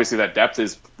 And obviously that depth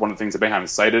is one of the things that Boeheim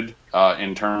has cited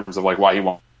in terms of why he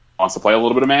wants to play a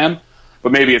little bit of man.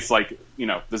 But maybe it's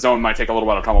the zone might take a little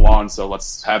while to come along, so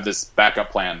let's have this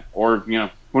backup plan. Or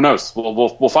who knows?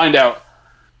 We'll find out.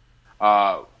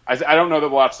 I don't know that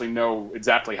we'll actually know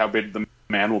exactly how big the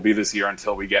man will be this year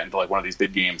until we get into one of these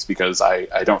big games, because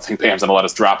I don't think Boeheim's going to let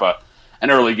us drop an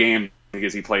early game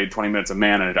because he played 20 minutes of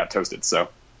man and it got toasted. So.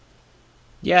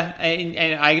 Yeah,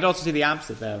 and I could also see the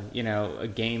opposite, though. A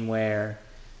game where,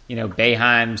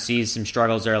 Boeheim sees some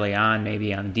struggles early on,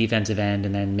 maybe on the defensive end,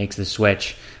 and then makes the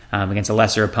switch against a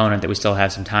lesser opponent that we still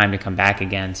have some time to come back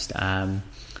against. I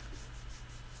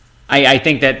I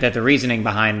think that the reasoning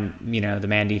behind the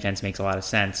man defense makes a lot of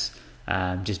sense.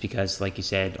 Just because, like you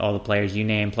said, all the players you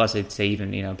named, plus I'd say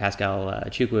even Pascal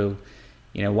Chukwu,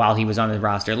 while he was on the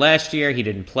roster last year, he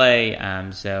didn't play.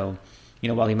 So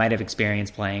while he might have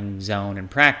experience playing zone and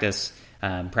practice,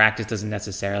 practice doesn't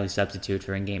necessarily substitute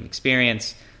for in-game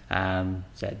experience.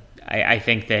 I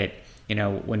think that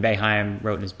when Boeheim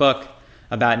wrote in his book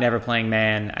about never playing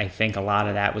man, I think a lot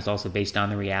of that was also based on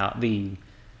the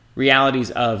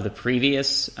realities of the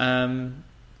previous kind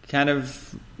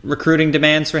of recruiting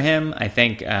demands for him. I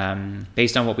think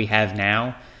based on what we have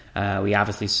now, we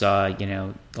obviously saw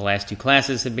the last two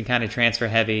classes have been kind of transfer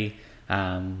heavy.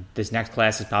 This next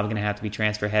class is probably going to have to be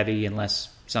transfer heavy unless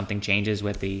something changes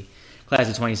with the class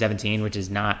of 2017, which is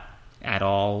not at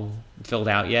all filled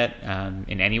out yet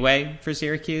in any way for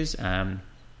Syracuse. And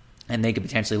they could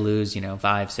potentially lose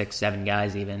 5, 6, 7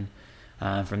 guys even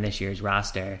from this year's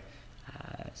roster.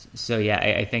 So yeah,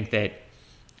 I think that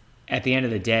at the end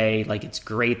of the day, like, it's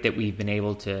great that we've been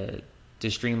able to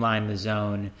streamline the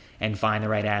zone and find the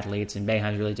right athletes, and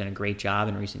Boeheim's really done a great job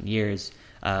in recent years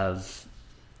of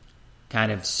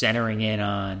kind of centering in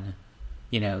on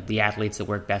the athletes that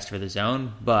work best for the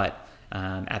zone. But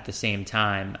at the same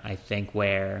time, I think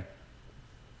where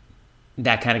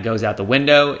that kind of goes out the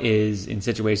window is in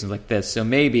situations like this. So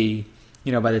maybe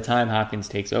by the time Hopkins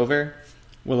takes over,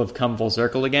 we'll have come full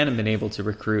circle again and been able to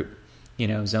recruit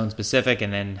zone specific,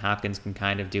 and then Hopkins can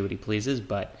kind of do what he pleases.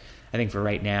 But I think for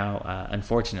right now,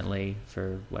 unfortunately,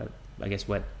 for what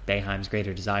Boeheim's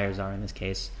greater desires are in this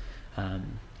case,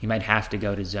 he might have to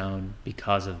go to zone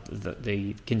because of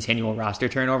the continual roster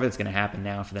turnover that's going to happen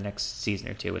now for the next season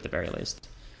or two at the very least.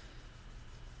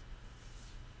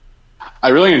 I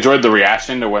really enjoyed the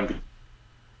reaction to when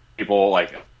people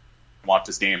watch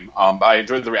this game. I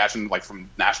enjoyed the reaction from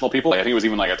national people. I think it was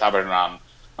even a topic around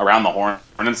the horn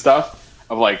and stuff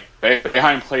of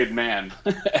Boeheim played man,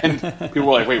 and people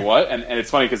were like, "Wait, what?" And it's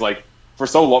funny because for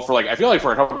so long, I feel like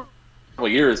for a couple of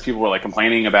years, people were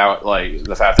complaining about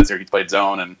the fact that Syracuse played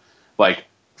zone, and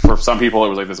for some people, it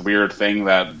was this weird thing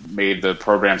that made the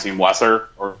program seem lesser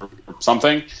or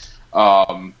something.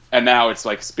 And now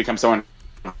it's become so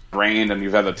ingrained, and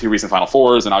you've had the 2 recent Final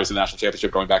Fours, and obviously the national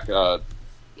championship going back a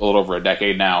little over a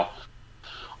decade now.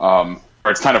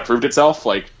 Where it's kind of proved itself.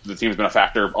 The team's been a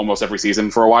factor almost every season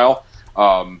for a while.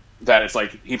 That it's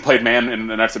he played man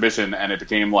in an exhibition, and it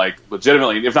became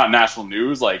legitimately, if not national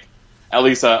news, at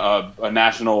least a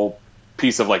national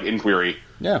piece of inquiry.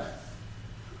 Yeah,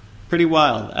 pretty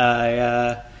wild.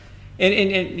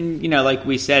 And like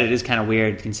we said, it is kind of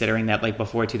weird considering that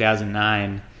before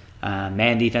 2009,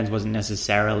 man defense wasn't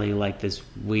necessarily this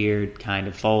weird kind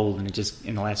of fold, and it just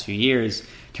in the last few years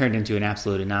turned into an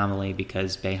absolute anomaly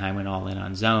because Boeheim went all in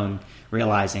on zone,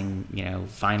 realizing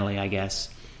finally, I guess,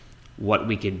 what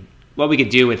we could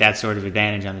do with that sort of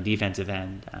advantage on the defensive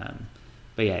end.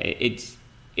 But yeah, it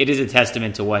is a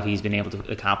testament to what he's been able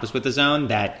to accomplish with the zone.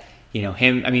 That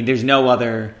him. I mean, there's no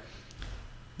other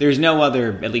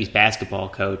at least basketball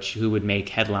coach who would make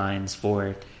headlines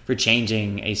for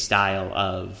changing a style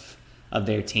of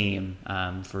their team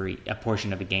for a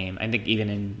portion of a game. I think even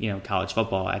in college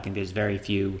football, I think there's very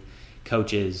few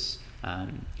coaches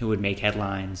who would make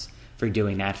headlines for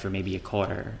doing that for maybe a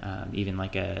quarter. Even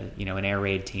an air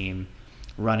raid team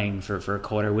running for a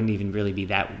quarter wouldn't even really be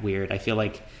that weird. I feel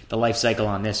like the life cycle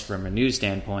on this from a news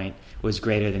standpoint was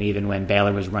greater than even when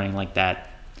Baylor was running that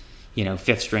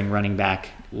 5th string running back,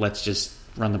 let's just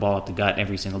run the ball up the gut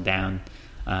every single down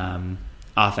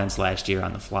offense last year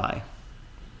on the fly.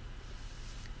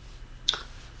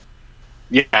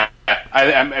 Yeah,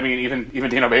 I mean, even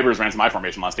Dino Babers ran some I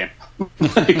formation last game.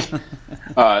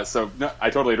 So no, I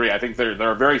totally agree. I think there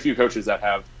are very few coaches that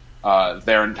have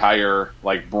their entire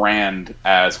like brand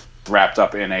as wrapped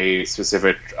up in a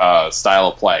specific style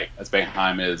of play as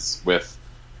Boeheim is with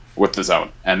the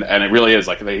zone, and it really is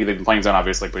like they've been playing zone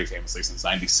obviously pretty famously since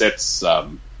 '96.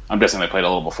 I'm guessing they played a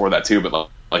little before that too, but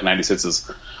like '96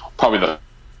 is probably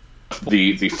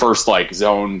the first like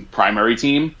zone primary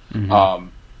team. Mm-hmm.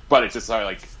 But it's just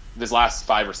like this last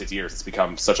 5 or 6 years, it's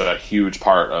become such a huge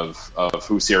part of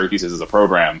who Syracuse is as a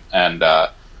program, and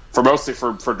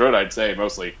for good, I'd say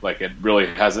mostly like it really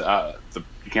has.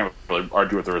 You can't really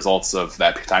argue with the results of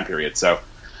that time period. So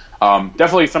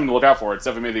definitely something to look out for. It's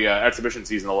definitely made the exhibition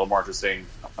season a little more interesting,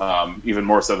 even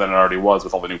more so than it already was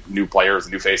with all the new players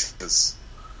and new faces.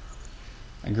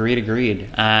 Agreed.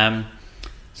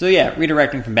 So yeah,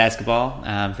 redirecting from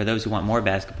basketball. For those who want more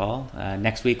basketball,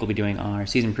 next week we'll be doing our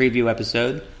season preview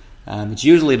episode. It's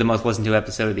usually the most listened to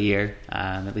episode of the year,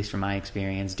 at least from my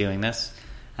experience doing this,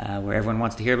 where everyone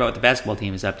wants to hear about what the basketball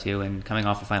team is up to. And coming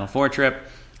off a Final Four trip,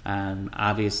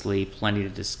 Obviously, plenty to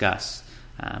discuss,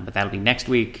 but that'll be next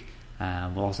week.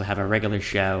 We'll also have a regular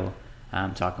show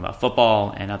talking about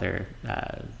football and other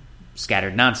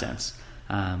scattered nonsense.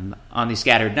 On the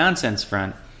scattered nonsense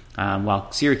front,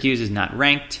 while Syracuse is not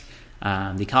ranked,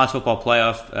 the College Football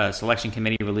Playoff Selection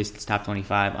Committee released its top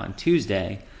 25 on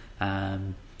Tuesday.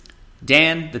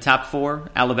 Dan, the top 4,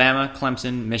 Alabama,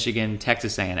 Clemson, Michigan,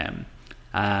 Texas A&M.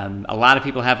 A lot of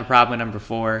people have a problem with number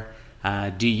 4.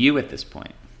 Do you at this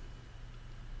point?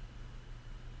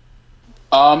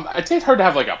 I'd say it's hard to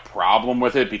have like a problem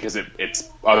with it because it's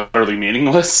utterly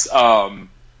meaningless.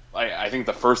 I think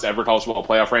the first ever college football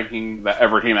playoff ranking that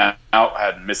ever came out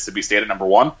had Mississippi State at number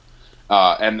 1,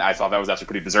 and I thought that was actually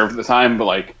pretty deserved at the time. But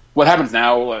like, what happens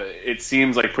now? It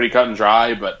seems like pretty cut and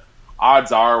dry. But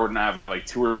odds are we're gonna have like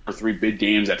 2 or 3 big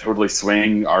games that totally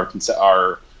swing our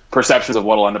perceptions of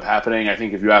what'll end up happening. I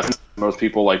think if you ask most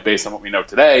people, like based on what we know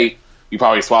today, you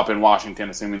probably swap in Washington,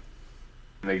 assuming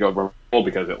they go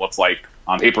because it looks like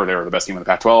on paper they're the best team in the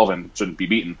Pac-12 and shouldn't be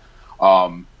beaten.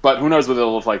 But who knows what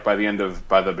it'll look like by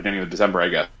the beginning of December, I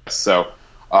guess. So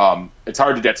it's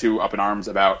hard to get too up in arms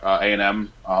about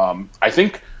A&M. I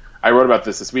think I wrote about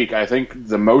this week. I think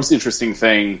the most interesting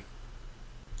thing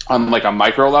on like a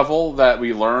micro level that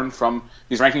we learn from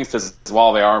these rankings, because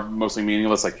while they are mostly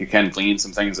meaningless, like you can glean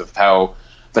some things of how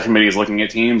the committee is looking at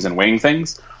teams and weighing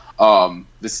things.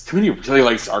 This committee really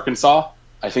likes Arkansas.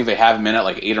 I think they have them in at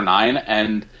like 8 or 9,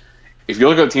 and if you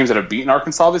look at the teams that have beaten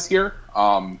Arkansas this year,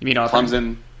 you mean Auburn?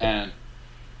 Clemson and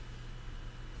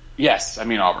yes, I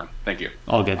mean Auburn. Thank you.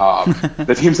 All good.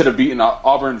 The teams that have beaten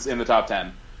Auburn's in the top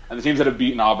 10, and the teams that have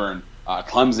beaten Auburn,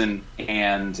 Clemson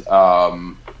and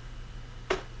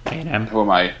A&M. Who am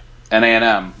I? And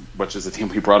A&M, which is the team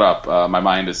we brought up. My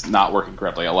mind is not working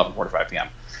correctly. 11:45 p.m.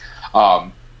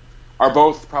 Are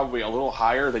both probably a little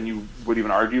higher than you would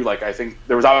even argue. Like I think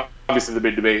there was obviously the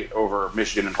big debate over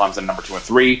Michigan and Clemson, number 2 and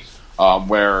 3,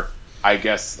 where I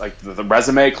guess like the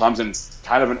resume, Clemson's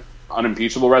kind of an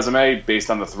unimpeachable resume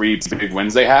based on the 3 big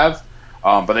wins they have.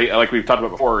 But they, like we've talked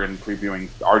about before in previewing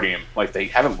our game, like they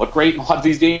haven't looked great in a lot of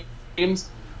these games,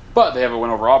 but they have a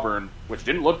win over Auburn, which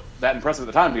didn't look that impressive at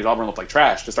the time because Auburn looked like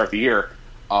trash to start the year.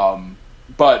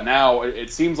 But now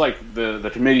it seems like the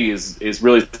committee is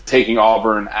really taking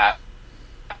Auburn at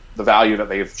the value that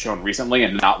they've shown recently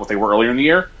and not what they were earlier in the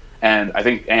year. And I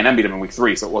think A&M beat them in week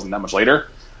 3, so it wasn't that much later.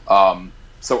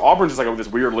 So Auburn's just like this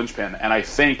weird linchpin. And I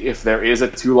think if there is a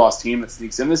 2-loss team that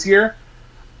sneaks in this year,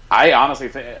 I honestly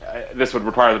think this would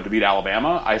require them to beat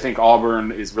Alabama. I think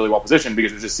Auburn is really well positioned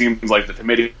because it just seems like the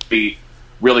committee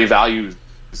really values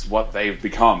what they've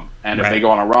become. And if they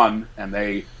go on a run and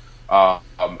they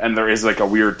and there is like a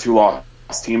weird 2-loss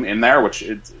team in there, which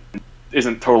it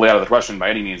isn't totally out of the question by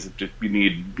any means. You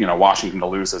need Washington to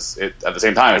lose at the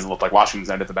same time. It doesn't look like Washington's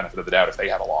going to get the benefit of the doubt if they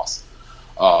have a loss,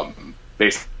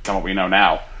 based on what we know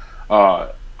now.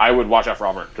 I would watch out for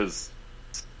Auburn because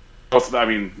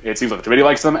it seems like the committee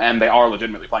likes them and they are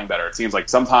legitimately playing better. It seems like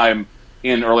sometime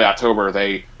in early October,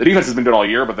 the defense has been good all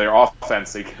year, but their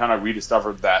offense, they kind of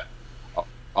rediscovered that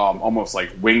almost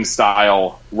like wing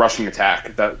style rushing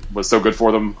attack that was so good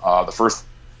for them the first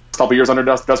couple years under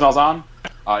Gus Malzahn.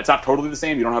 It's not totally the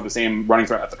same. You don't have the same running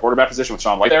threat at the quarterback position with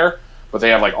Sean White there, but they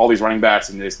have like all these running backs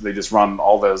and they just run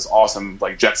all those awesome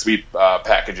like jet sweep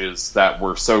packages that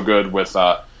were so good with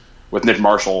Nick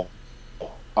Marshall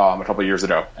a couple of years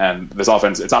ago. And this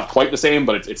offense, it's not quite the same,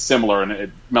 but it's similar.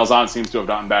 And Malzahn seems to have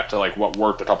gotten back to like what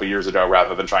worked a couple of years ago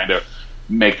rather than trying to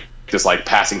make this like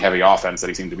passing heavy offense that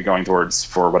he seemed to be going towards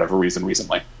for whatever reason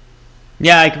recently.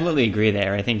 Yeah, I completely agree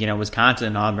there. I think, Wisconsin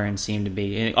and Auburn seem to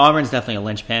be... Auburn's definitely a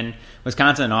linchpin.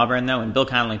 Wisconsin and Auburn, though, and Bill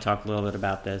Connolly talked a little bit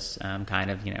about this,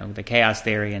 the chaos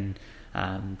theory and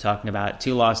talking about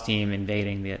 2-loss team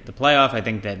invading the playoff. I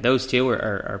think that those two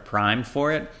are primed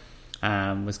for it.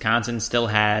 Wisconsin still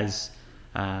has,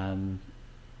 a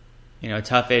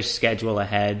toughish schedule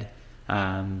ahead.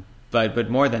 But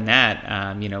more than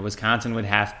that, Wisconsin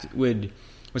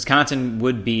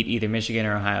would beat either Michigan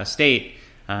or Ohio State.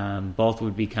 Both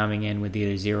would be coming in with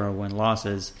either 0 or 1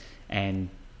 losses, and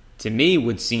to me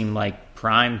would seem like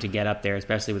primed to get up there,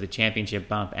 especially with a championship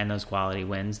bump and those quality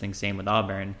wins. I think same with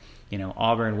Auburn.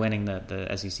 Auburn winning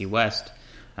the SEC West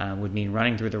would mean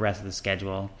running through the rest of the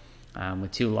schedule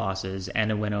with 2 losses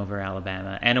and a win over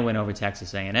Alabama and a win over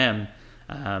Texas A&M.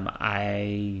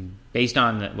 Based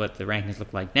on what the rankings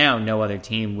look like now, no other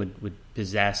team would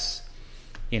possess,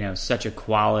 such a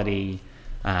quality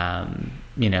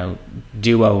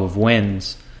duo of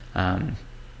wins.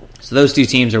 So those 2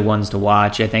 teams are ones to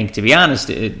watch. I think, to be honest,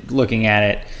 looking at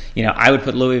it, I would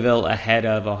put Louisville ahead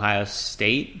of Ohio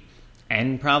State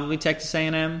and probably Texas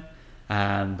A&M.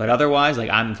 But otherwise, like,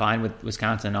 I'm fine with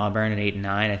Wisconsin and Auburn at 8 and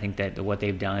 9. I think that what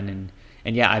they've done,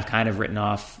 and yeah, I've kind of written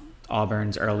off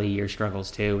Auburn's early year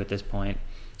struggles too at this point,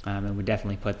 and would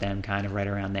definitely put them kind of right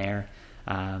around there.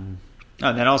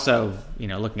 And then also,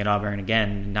 looking at Auburn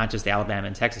again, not just the Alabama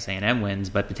and Texas A&M wins,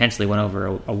 but potentially went over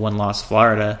a one-loss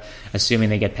Florida, assuming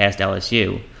they get past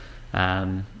LSU.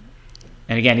 And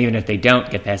again, even if they don't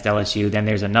get past LSU, then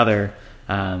there's another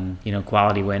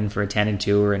quality win for a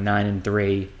 10-2 or a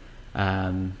 9-3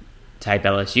 type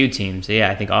LSU team. So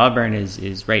yeah, I think Auburn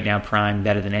is right now primed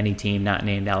better than any team not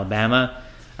named Alabama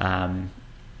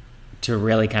to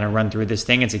really kind of run through this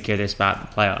thing and secure their spot in the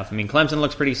playoff. I mean, Clemson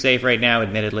looks pretty safe right now,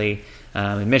 admittedly.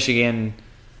 And Michigan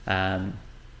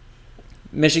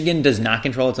does not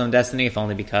control its own destiny, if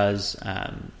only because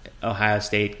Ohio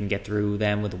State can get through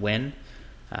them with a win.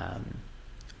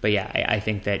 But yeah, I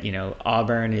think that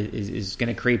Auburn is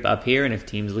going to creep up here, and if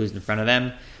teams lose in front of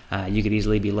them, you could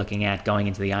easily be looking at going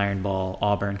into the Iron Bowl,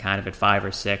 Auburn kind of at 5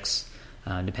 or 6,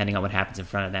 depending on what happens in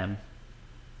front of them.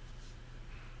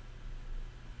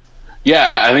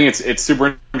 Yeah, I think it's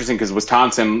super interesting because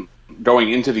Wisconsin,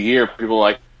 going into the year, people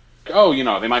are like, oh,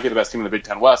 they might be the best team in the Big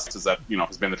Ten West, as that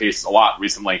has been the case a lot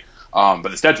recently. But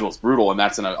the schedule is brutal, and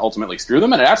that's going to ultimately screw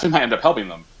them, and it actually might end up helping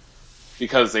them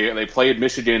because they played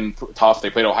Michigan tough, they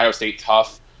played Ohio State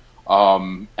tough,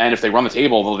 and if they run the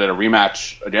table, they'll get a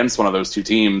rematch against one of those two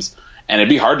teams, and it'd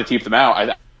be hard to keep them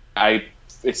out. I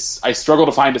struggle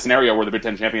to find a scenario where the Big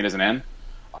Ten champion isn't in.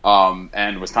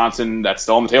 And Wisconsin, that's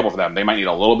still on the table for them. They might need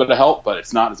a little bit of help, but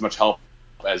it's not as much help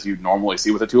as you'd normally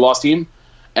see with a 2-loss team.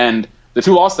 And the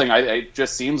 2-loss thing, it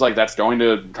just seems like that's going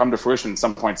to come to fruition at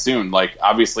some point soon. Like,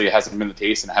 obviously, it hasn't been the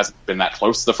case, and it hasn't been that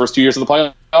close the first 2 years of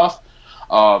the playoff.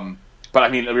 But, I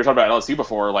mean, we were talking about LSU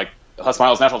before. Like, Les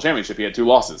Miles' national championship, he had 2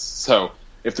 losses. So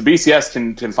if the BCS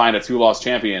can find a 2-loss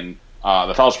champion,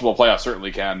 the college football playoff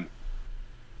certainly can.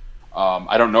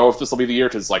 I don't know if this will be the year,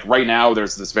 because, like, right now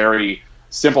there's this very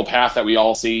simple path that we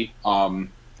all see, and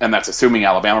that's assuming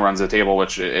Alabama runs the table,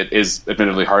 which it is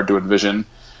admittedly hard to envision.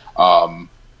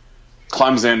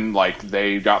 Clemson, like,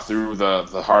 they got through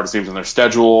the hardest teams on their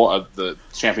schedule. The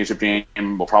championship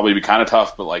game will probably be kind of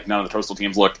tough, but like none of the Coastal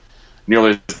teams look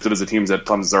nearly as good as the teams that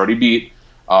Clemson's already beat.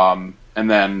 And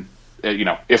then,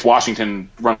 if Washington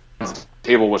runs the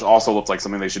table, which also looks like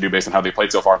something they should do based on how they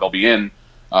played so far, they'll be in.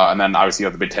 And then obviously you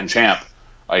have the Big Ten champ.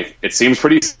 Like, it seems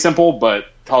pretty simple, but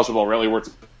college football rarely works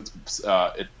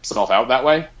itself out that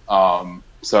way.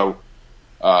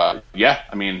 Yeah,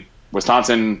 I mean,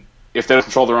 Wisconsin, if they don't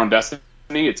control their own destiny,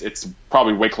 it's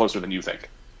probably way closer than you think.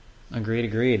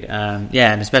 Agreed.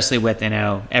 Yeah, and especially with,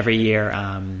 every year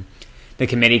the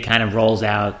committee kind of rolls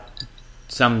out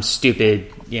some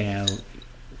stupid,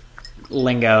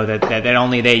 lingo that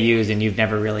only they use and you've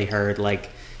never really heard, like,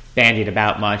 bandied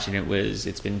about much, and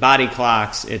it's been body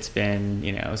clocks, it's been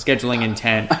scheduling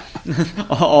intent,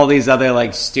 all these other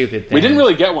like stupid things. We didn't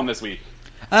really get one this week.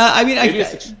 I mean,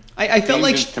 I felt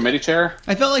like committee chair.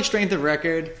 I felt like strength of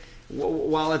record,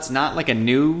 while it's not like a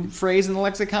new phrase in the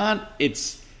lexicon,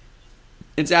 its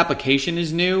application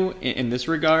is new in this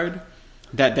regard.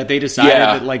 That they decided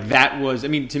that, like, that was. I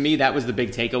mean, to me, that was the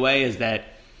big takeaway, is that,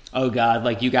 oh God,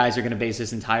 like, you guys are going to base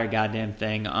this entire goddamn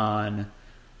thing on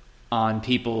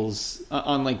people's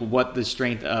like what the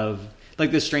strength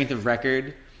of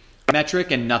record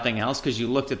metric and nothing else, because you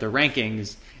looked at the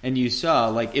rankings and you saw,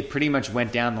 like, it pretty much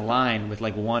went down the line with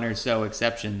like one or so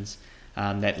exceptions,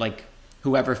 that like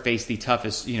whoever faced the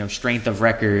toughest strength of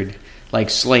record like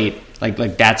slate,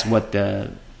 like that's what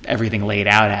everything laid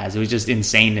out as. It was just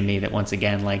insane to me that once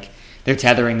again, like, they're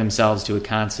tethering themselves to a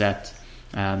concept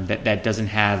that doesn't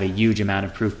have a huge amount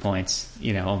of proof points,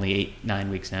 only 8-9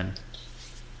 weeks in.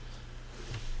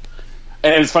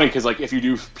 And it's funny because, like, if you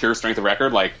do pure strength of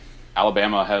record, like,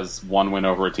 Alabama has one win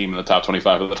over a team in the top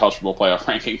 25 of the college football playoff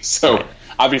rankings. So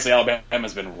obviously Alabama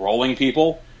has been rolling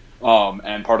people,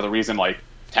 and part of the reason, like,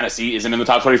 Tennessee isn't in the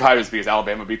top 25 is because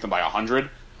Alabama beat them by 100.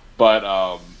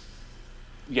 But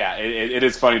yeah, it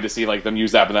is funny to see, like, them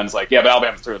use that, but then it's like, yeah, but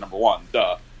Alabama's clearly number one,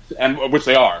 duh, and which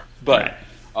they are. But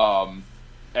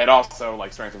and also,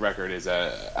 like, strength of record is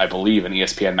I believe an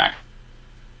ESPN Mac.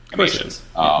 Of course it is.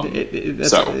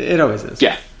 It always is.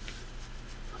 Yeah.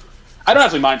 I don't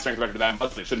actually mind strength of record to that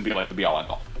much. It shouldn't be like the be all end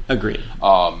all. Agreed.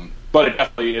 But it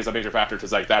definitely is a major factor,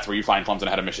 because, like, that's where you find Clemson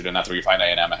ahead of Michigan. That's where you find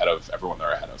A&M ahead of everyone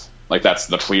they're ahead of. Like, that's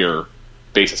the clear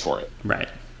basis for it. Right.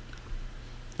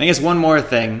 I guess one more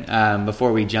thing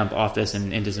before we jump off this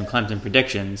and into some Clemson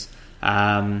predictions.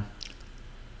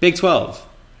 Big 12,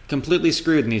 completely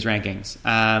screwed in these rankings.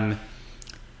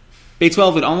 Big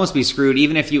 12 would almost be screwed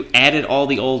even if you added all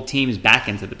the old teams back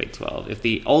into the Big 12. If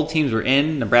the old teams were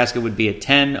in, Nebraska would be at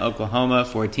 10, Oklahoma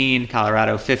 14,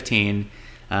 Colorado 15,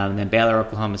 and then Baylor,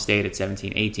 Oklahoma State at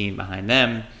 17, 18 behind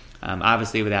them.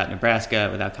 Obviously, without Nebraska,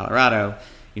 without Colorado,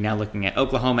 you're now looking at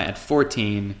Oklahoma at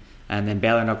 14, and then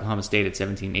Baylor and Oklahoma State at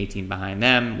 17, 18 behind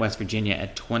them, West Virginia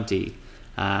at 20.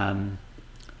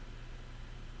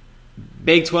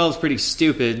 Big 12 is pretty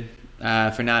stupid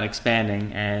for not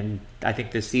expanding, and I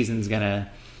think this season's going to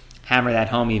hammer that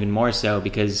home even more so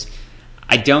because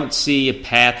I don't see a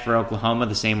path for Oklahoma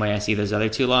the same way I see those other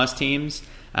two lost teams,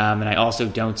 and I also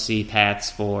don't see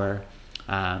paths for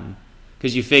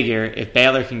because you figure if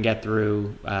Baylor can get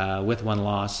through with one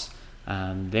loss,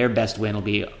 their best win will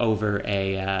be over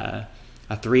a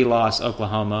 3-loss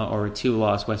Oklahoma or a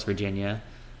 2-loss West Virginia.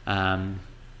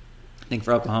 I think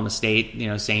for Oklahoma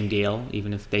State, same deal.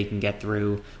 Even if they can get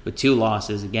through with 2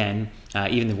 losses, again,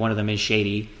 even if one of them is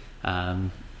shady,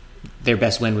 their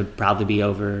best win would probably be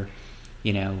over,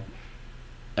 a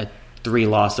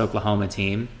 3-loss Oklahoma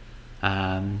team.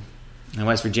 And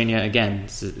West Virginia, again,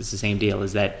 it's the same deal.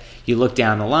 Is that you look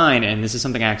down the line, and this is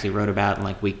something I actually wrote about in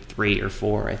like week 3 or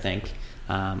 4, I think,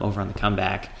 over on the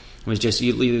Comeback. It was just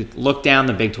you look down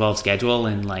the Big 12 schedule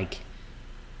and like.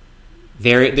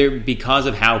 They're because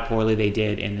of how poorly they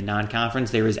did in the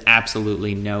non-conference, there is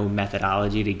absolutely no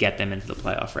methodology to get them into the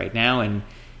playoff right now, and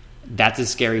that's a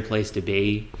scary place to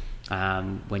be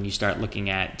when you start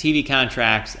looking at TV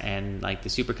contracts and like the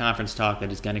super conference talk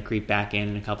that is going to creep back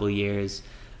in a couple of years,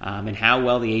 and how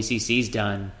well the ACC's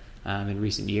done in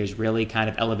recent years, really kind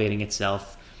of elevating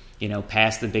itself,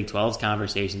 past the Big 12's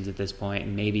conversations at this point,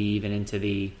 and maybe even into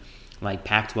the like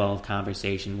Pac-12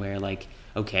 conversation where like,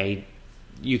 okay,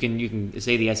 you can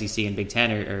say the SEC and Big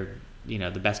Ten are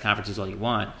the best conferences all you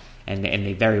want, and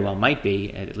they very well might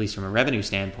be, at least from a revenue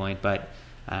standpoint. But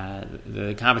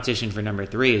the competition for number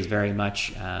 3 is very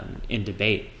much in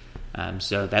debate.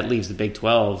 So that leaves the Big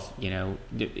 12.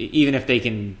 Even if they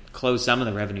can close some of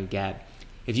the revenue gap,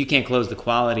 if you can't close the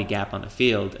quality gap on the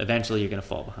field, eventually you're going to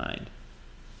fall behind.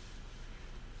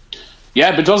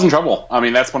 Yeah, Big 12's in trouble. I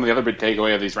mean, that's one of the other big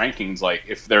takeaway of these rankings. Like,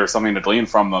 if there's something to glean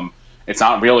from them, it's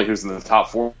not really who's in the top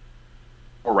 4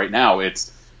 right now.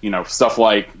 It's, stuff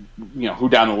like, who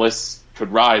down the list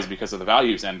could rise because of the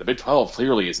values. And the Big 12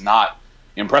 clearly is not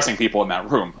impressing people in that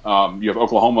room. You have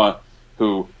Oklahoma,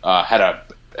 who had a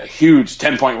huge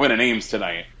 10-point win in Ames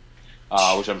tonight,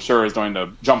 which I'm sure is going to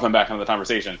jump them back into the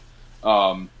conversation.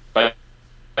 But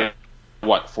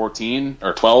what, 14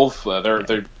 or 12? They're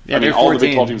they're all 14. the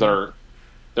Big 12 teams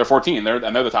they're 14. They're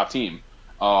the top team.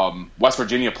 West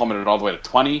Virginia plummeted all the way to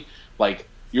 20. Like,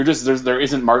 there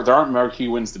aren't marquee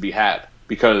wins to be had,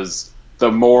 because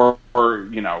the more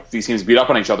these teams beat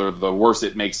up on each other, the worse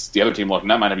it makes the other team look.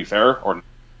 And that might not be fair or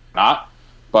not,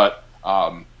 but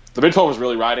the Big 12 is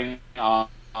really riding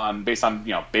based on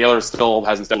Baylor still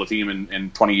hasn't stable a team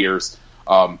in 20 years.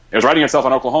 It was riding itself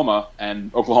on Oklahoma,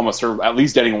 and Oklahoma served at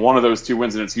least getting one of those 2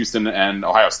 wins against Houston and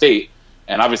Ohio State,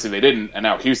 and obviously they didn't. And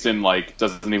now Houston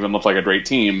doesn't even look like a great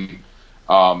team.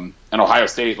 And Ohio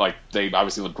State, they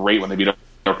obviously look great when they beat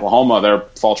Oklahoma. They're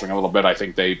faltering a little bit. I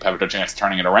think they have a good chance of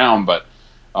turning it around, but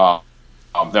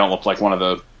they don't look like one of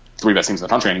the 3 best teams in the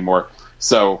country anymore.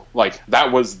 So,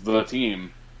 that was the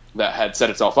team that had set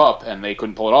itself up, and they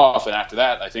couldn't pull it off. And after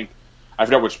that, I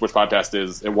forgot which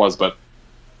podcast it was, but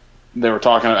they were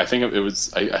talking. I assume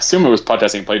it was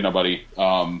Podcasting Played Nobody.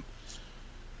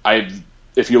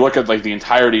 If you look at the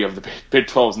entirety of the Big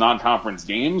 12's non-conference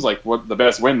games, what the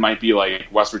best win might be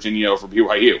West Virginia over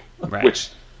BYU, right. Which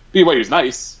BYU is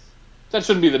nice. That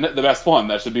shouldn't be the best one.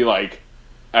 That should be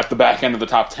at the back end of the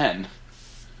top 10.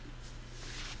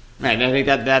 Right, and I think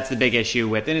that's the big issue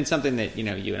with, and it's something that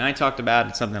you and I talked about.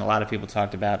 It's something a lot of people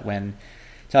talked about when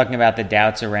talking about the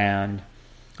doubts around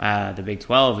the Big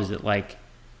 12. Is that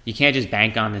you can't just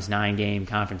bank on this 9-game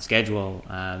conference schedule.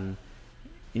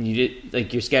 And you're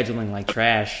scheduling like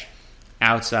trash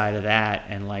outside of that,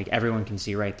 and everyone can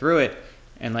see right through it.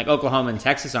 And Oklahoma and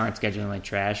Texas aren't scheduling like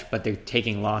trash, but they're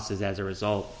taking losses as a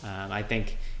result. I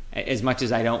think, as much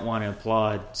as I don't want to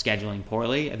applaud scheduling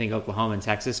poorly, I think Oklahoma and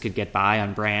Texas could get by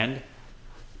on brand,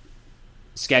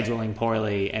 scheduling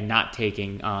poorly and not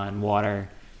taking on water,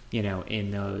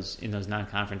 in those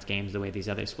non-conference games the way these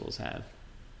other schools have.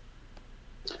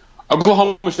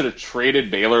 Oklahoma should have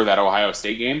traded Baylor that Ohio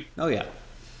State game. Oh yeah.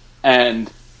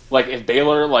 And if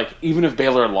Baylor, even if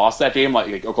Baylor lost that game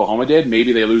like Oklahoma did,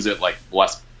 maybe they lose it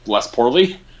less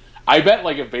poorly. I bet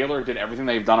if Baylor did everything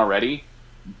they've done already,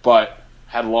 but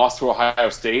had lost to Ohio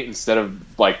State instead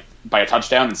of by a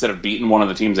touchdown instead of beating one of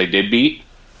the teams they did beat,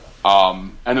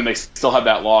 and then they still had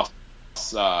that loss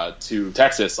to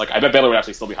Texas, like I bet Baylor would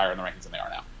actually still be higher in the rankings than they are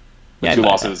now. With 2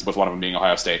 losses, with one of them being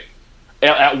Ohio State.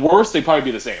 At worst, they'd probably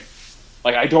be the same.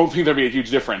 Like I don't think there'd be a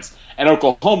huge difference. And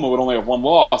Oklahoma would only have 1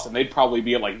 loss, and they'd probably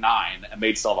be at like 9, and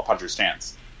they'd still have a puncher's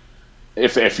chance.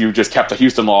 If you just kept the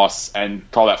Houston loss and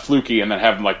call that fluky, and then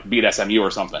have them like beat SMU or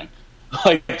something,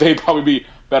 like they'd probably be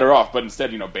better off. But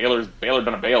instead, Baylor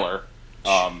done a Baylor,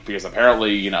 because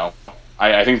apparently,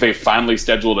 I think they finally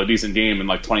scheduled a decent game in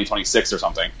like 2026 or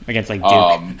something against like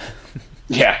Duke.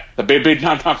 Yeah, the big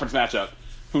non-conference matchup.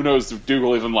 Who knows if Duke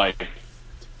will even like.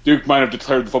 Duke might have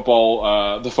declared the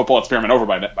football experiment over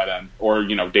by then, or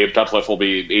Dave Cutcliffe will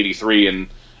be 83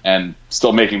 and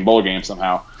still making bowl games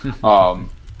somehow.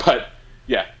 But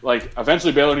yeah, like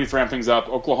eventually Baylor needs to ramp things up.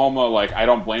 Oklahoma, like I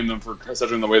don't blame them for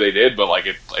considering the way they did, but like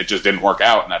it just didn't work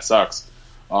out, and that sucks.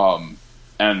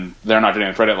 And they're not getting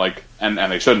the credit and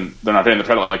they shouldn't. They're not getting the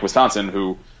credit like Wisconsin,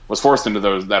 who was forced into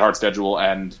that hard schedule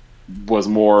and was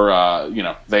more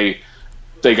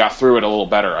they got through it a little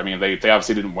better. I mean, they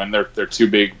obviously didn't win their 2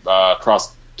 big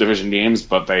cross division games,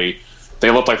 but they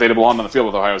looked like they belonged on the field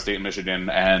with Ohio State and Michigan.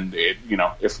 And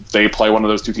if they play one of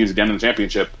those 2 teams again in the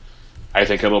championship, I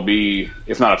think it'll be,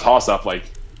 if not a toss up, like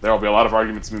there will be a lot of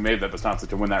arguments to be made that Wisconsin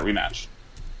can win that rematch.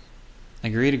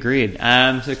 Agreed.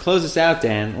 So to close this out,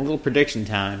 Dan, a little prediction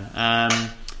time.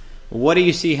 What do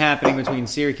you see happening between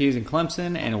Syracuse and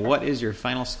Clemson, and what is your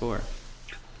final score?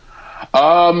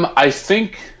 I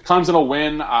think Clemson will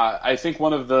win. I think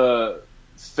one of the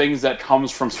things that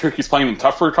comes from Syracuse playing them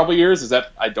tough for a couple of years is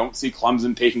that I don't see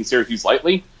Clemson taking Syracuse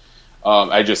lightly.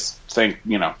 I just think,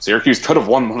 Syracuse could have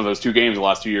won one of those 2 games the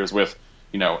last 2 years with,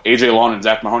 A.J. Long and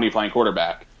Zach Mahoney playing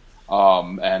quarterback,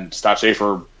 and Scott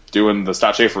Schaefer doing the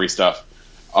Scott Schaefer-y stuff,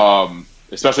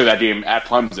 especially that game at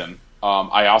Clemson.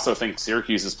 I also think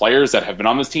Syracuse's players that have been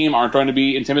on this team aren't going to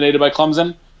be intimidated by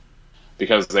Clemson,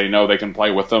 because they know they can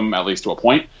play with them at least to a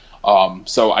point.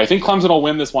 So I think Clemson will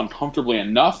win this one comfortably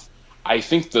enough. I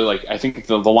think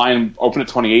the line opened at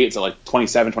 28. It's at like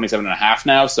 27 and a half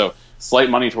now. So slight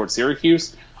money towards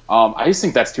Syracuse. I just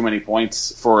think that's too many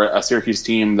points for a Syracuse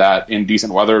team that in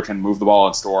decent weather can move the ball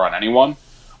and score on anyone.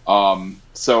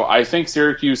 So I think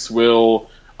Syracuse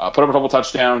will put up a couple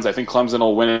touchdowns. I think Clemson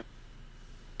will win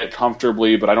it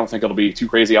comfortably, but I don't think it'll be too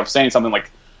crazy. I'm saying something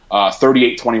like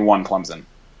 38-21 Clemson.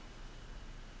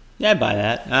 Yeah, I'd buy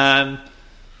that.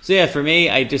 So yeah, for me,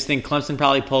 I just think Clemson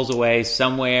probably pulls away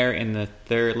somewhere in the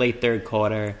late third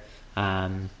quarter.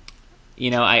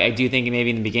 I do think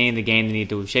maybe in the beginning of the game they need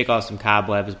to shake off some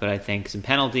cobwebs, but I think some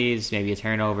penalties, maybe a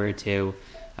turnover or 2,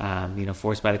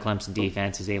 forced by the Clemson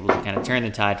defense is able to kind of turn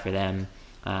the tide for them.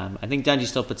 I think Dungey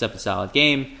still puts up a solid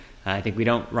game. I think we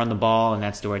don't run the ball, and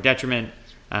that's to our detriment.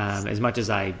 As much as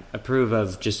I approve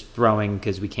of just throwing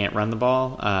because we can't run the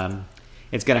ball,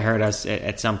 it's going to hurt us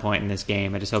at some point in this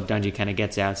game. I just hope Dungey kind of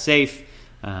gets out safe,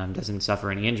 doesn't suffer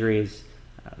any injuries.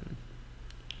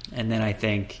 And then I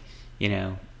think,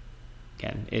 again,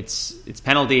 it's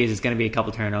penalties. It's going to be a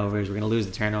couple turnovers. We're going to lose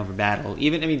the turnover battle.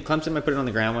 Clemson might put it on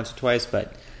the ground once or twice,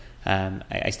 but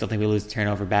I still think we lose the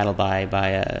turnover battle by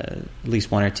at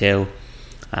least 1 or 2.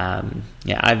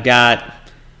 I've got,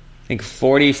 I think,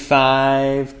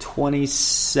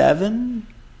 45-27.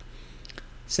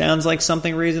 Sounds like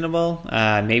something reasonable.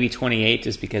 Maybe 28,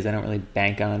 just because I don't really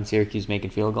bank on Syracuse making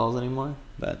field goals anymore.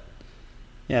 But,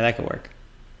 yeah, that could work.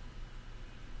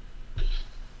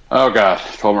 Oh, God.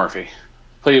 Cole Murphy.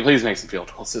 Please make some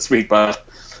field goals this week, bud.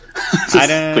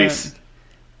 Please.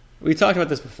 We talked about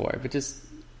this before, but just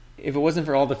if it wasn't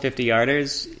for all the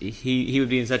 50-yarders, he would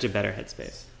be in such a better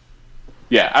headspace.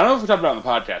 Yeah, I don't know if we talked about it on the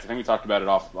podcast. I think we talked about it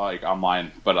off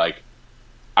online, but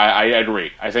I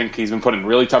agree. I think he's been put in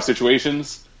really tough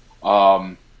situations.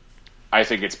 I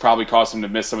think it's probably caused him to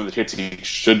miss some of the hits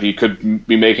he could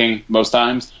be making most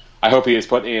times. I hope he is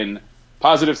put in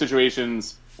positive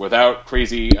situations without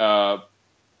crazy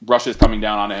rushes coming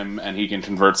down on him, and he can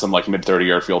convert some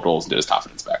mid-30-yard field goals and get his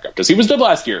confidence back up. Because he was good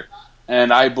last year,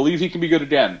 and I believe he can be good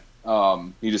again.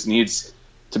 He just needs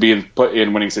to be put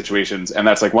in winning situations, and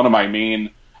that's one of my main.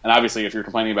 And obviously, if you're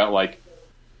complaining about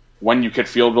when you kick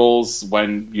field goals,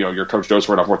 when your coach goes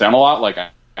for it on 4th down a lot,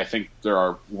 I think there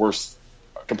are worse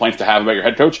complaints to have about your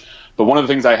head coach. But one of the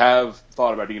things I have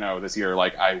thought about Dino this year,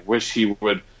 I wish he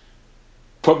would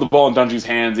put the ball in Dungey's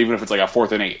hands, even if it's a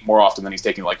 4th and 8, more often than he's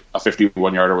taking a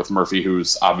 51-yarder with Murphy,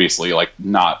 who's obviously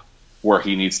not where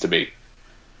he needs to be.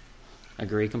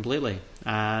 Agree completely.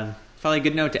 Probably a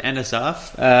good note to end us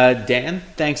off. Dan,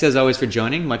 thanks as always for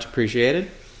joining. Much appreciated.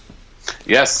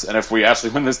 Yes, and if we actually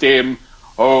win this game,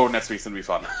 next week's going to be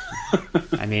fun.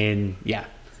 Yeah,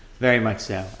 very much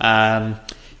so.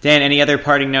 Dan, any other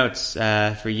parting notes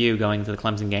for you going to the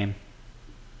Clemson game?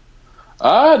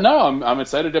 No, I'm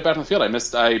excited to get back on the field. I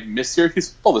missed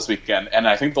Syracuse football this weekend, and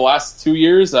I think the last 2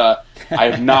 years, I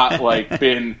have not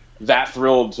been that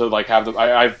thrilled to have the.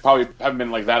 I probably haven't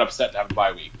been that upset to have the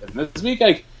bye week. And this week,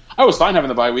 I was fine having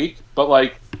the bye week, but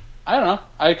I don't know.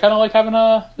 I kind of like having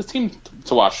this team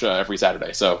to watch every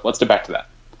Saturday. So let's get back to that.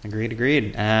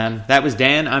 Agreed. That was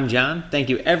Dan. I'm John. Thank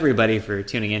you, everybody, for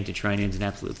tuning in to Troy Nunes and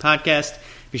Absolute Podcast.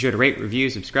 Be sure to rate, review,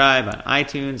 subscribe on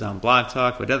iTunes, on Blog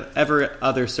Talk, whatever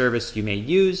other service you may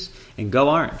use, and go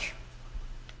Orange.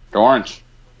 Go Orange.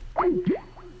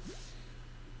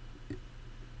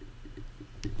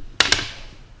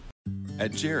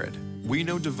 At Jared, we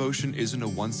know devotion isn't a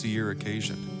once-a-year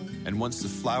occasion, and once the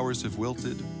flowers have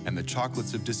wilted and the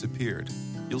chocolates have disappeared,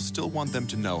 you'll still want them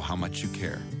to know how much you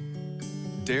care.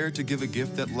 Dare to give a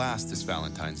gift that lasts this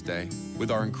Valentine's Day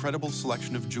with our incredible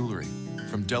selection of jewelry.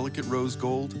 From delicate rose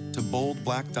gold to bold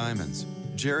black diamonds,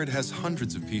 Jared has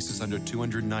hundreds of pieces under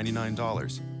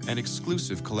 $299 and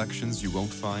exclusive collections you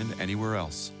won't find anywhere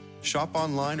else. Shop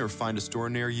online or find a store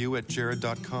near you at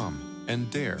jared.com and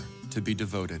dare to be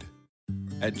devoted.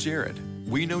 At Jared,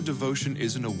 we know devotion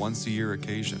isn't a once-a-year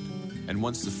occasion, and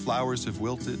once the flowers have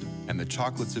wilted and the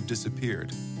chocolates have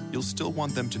disappeared, you'll still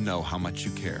want them to know how much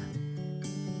you care.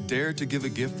 Dare to give a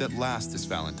gift that lasts this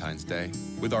Valentine's Day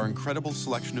with our incredible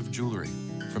selection of jewelry.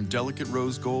 From delicate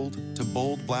rose gold to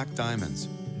bold black diamonds,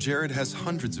 Jared has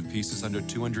hundreds of pieces under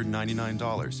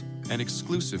 $299 and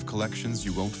exclusive collections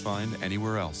you won't find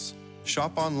anywhere else.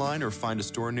 Shop online or find a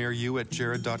store near you at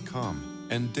jared.com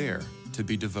and dare to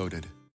be devoted.